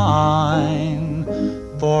shine,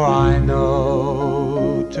 for I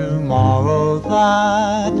know tomorrow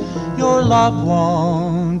that your love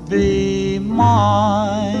won't be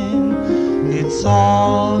mine. It's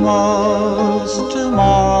almost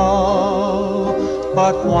tomorrow,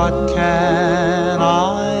 but what can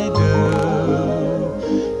I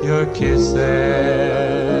do? Your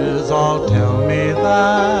kisses all tell me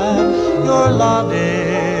that your love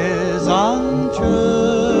is untrue.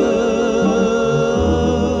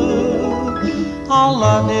 I'll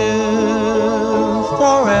love you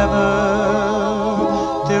forever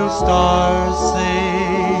till stars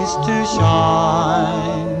cease to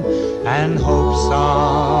shine, and hope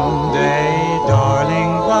someday,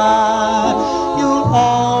 darling, that you'll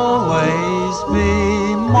always be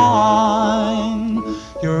mine.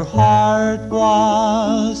 Your heart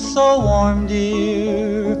was so warm,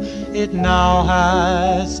 dear, it now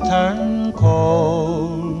has turned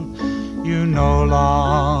cold. You no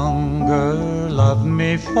longer love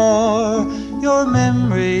me, for your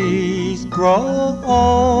memories grow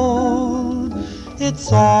old.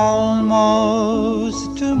 It's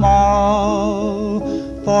almost tomorrow,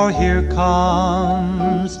 for here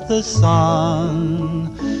comes the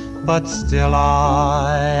sun, but still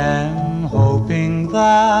I am hoping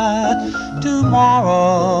that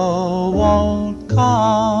tomorrow won't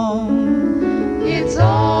come. It's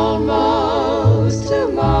almost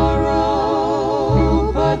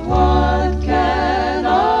tomorrow, but what can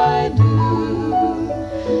I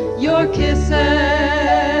do? Your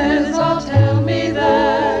kisses all tell me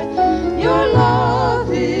that your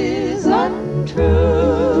love is untrue.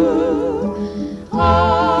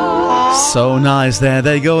 So nice. There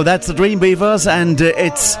they go. That's the Dreamweavers, and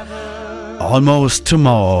It's Almost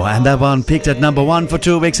Tomorrow. And that one peaked at number 1 for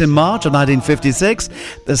 2 weeks in March of 1956.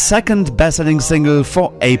 The second best-selling single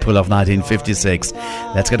for April of 1956.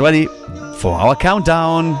 Let's get ready for our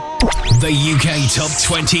countdown. The UK Top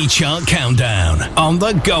 20 Chart Countdown on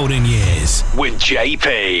the Golden Years with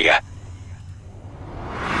JP.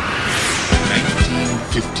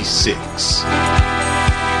 1956.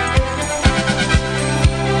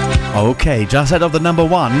 Okay, just out of the number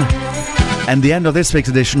 1 and the end of this week's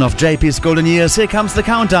edition of JP's Golden Years. Here comes the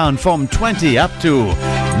countdown from 20 up to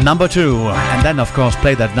number 2, and then of course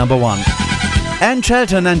play that number 1. Ann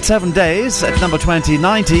Shelton and 7 Days at number 20,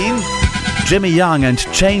 19. Jimmy Young and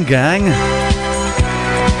Chain Gang.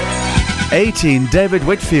 18, David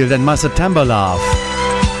Whitfield and My September Love.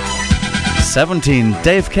 17,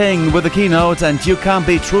 Dave King with the Keynote and You Can't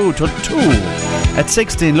Be True to 2. At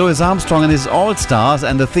 16, Louis Armstrong and his All-Stars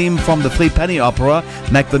and the theme from the Threepenny Opera,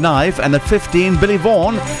 Mac the Knife. And at 15, Billy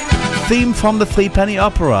Vaughan, theme from the Threepenny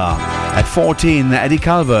Opera. At 14, Eddie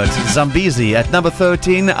Calvert, Zambezi. At number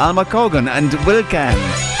 13, Alma Cogan and Will Can.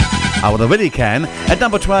 Or the Willie Can. At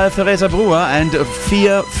number 12, Theresa Brewer and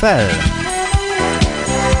Fear Fell.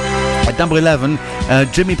 At number 11,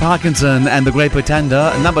 Jimmy Parkinson and the Great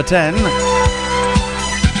Pretender. Number 10,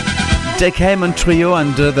 Dick Heyman Trio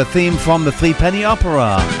and the theme from the Threepenny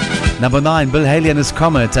Opera. Number 9, Bill Haley and his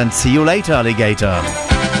Comet and See You Later, Alligator.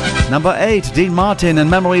 Number 8, Dean Martin and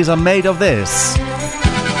Memories Are Made of This.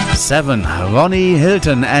 7, Ronnie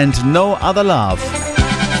Hilton and No Other Love.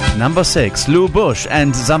 Number 6, Lou Bush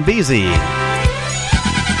and Zambezi.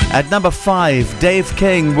 At number 5, Dave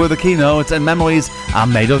King with the Keynote and Memories Are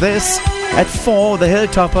Made of This. At 4, The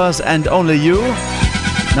Hilltoppers and Only You.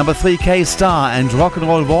 Number 3, K-Star and Rock and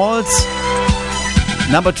Roll Waltz.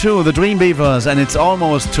 Number 2, The Dreamweavers and It's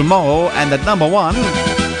Almost Tomorrow. And at number 1,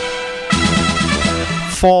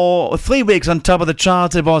 for 3 weeks on top of the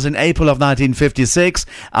charts, it was in April of 1956.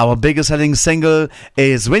 Our biggest selling single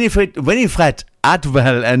is Winifred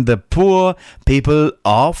Adwell and the Poor People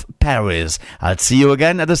of Paris. I'll see you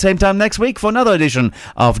again at the same time next week for another edition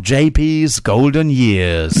of JP's Golden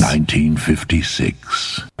Years.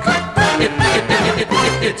 1956.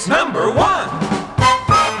 It's number one.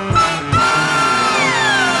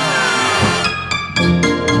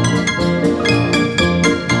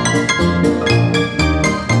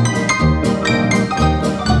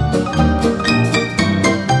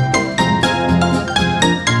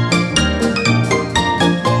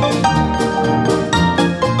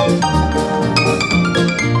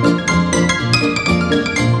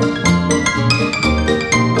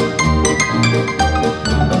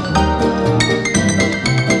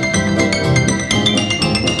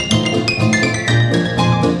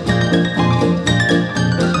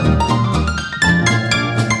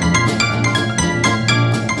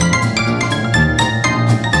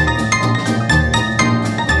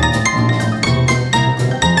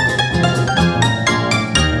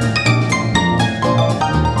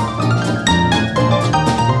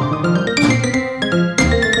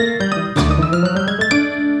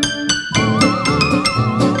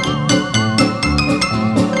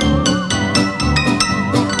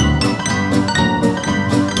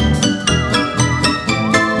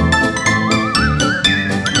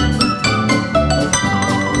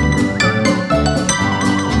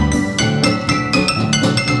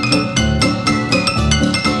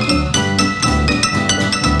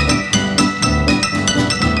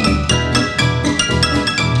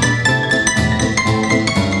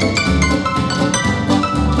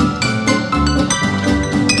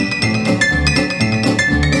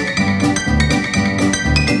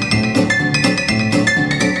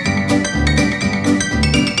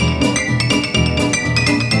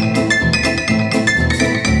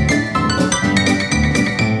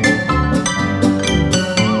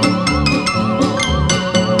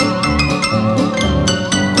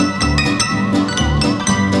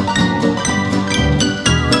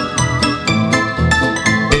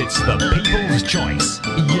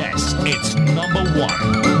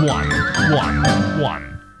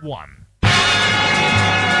 One.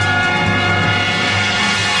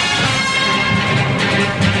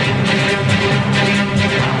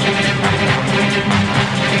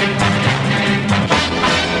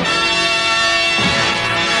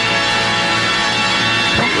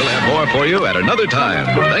 We'll have more for you at another time.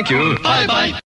 Thank you. Bye-bye.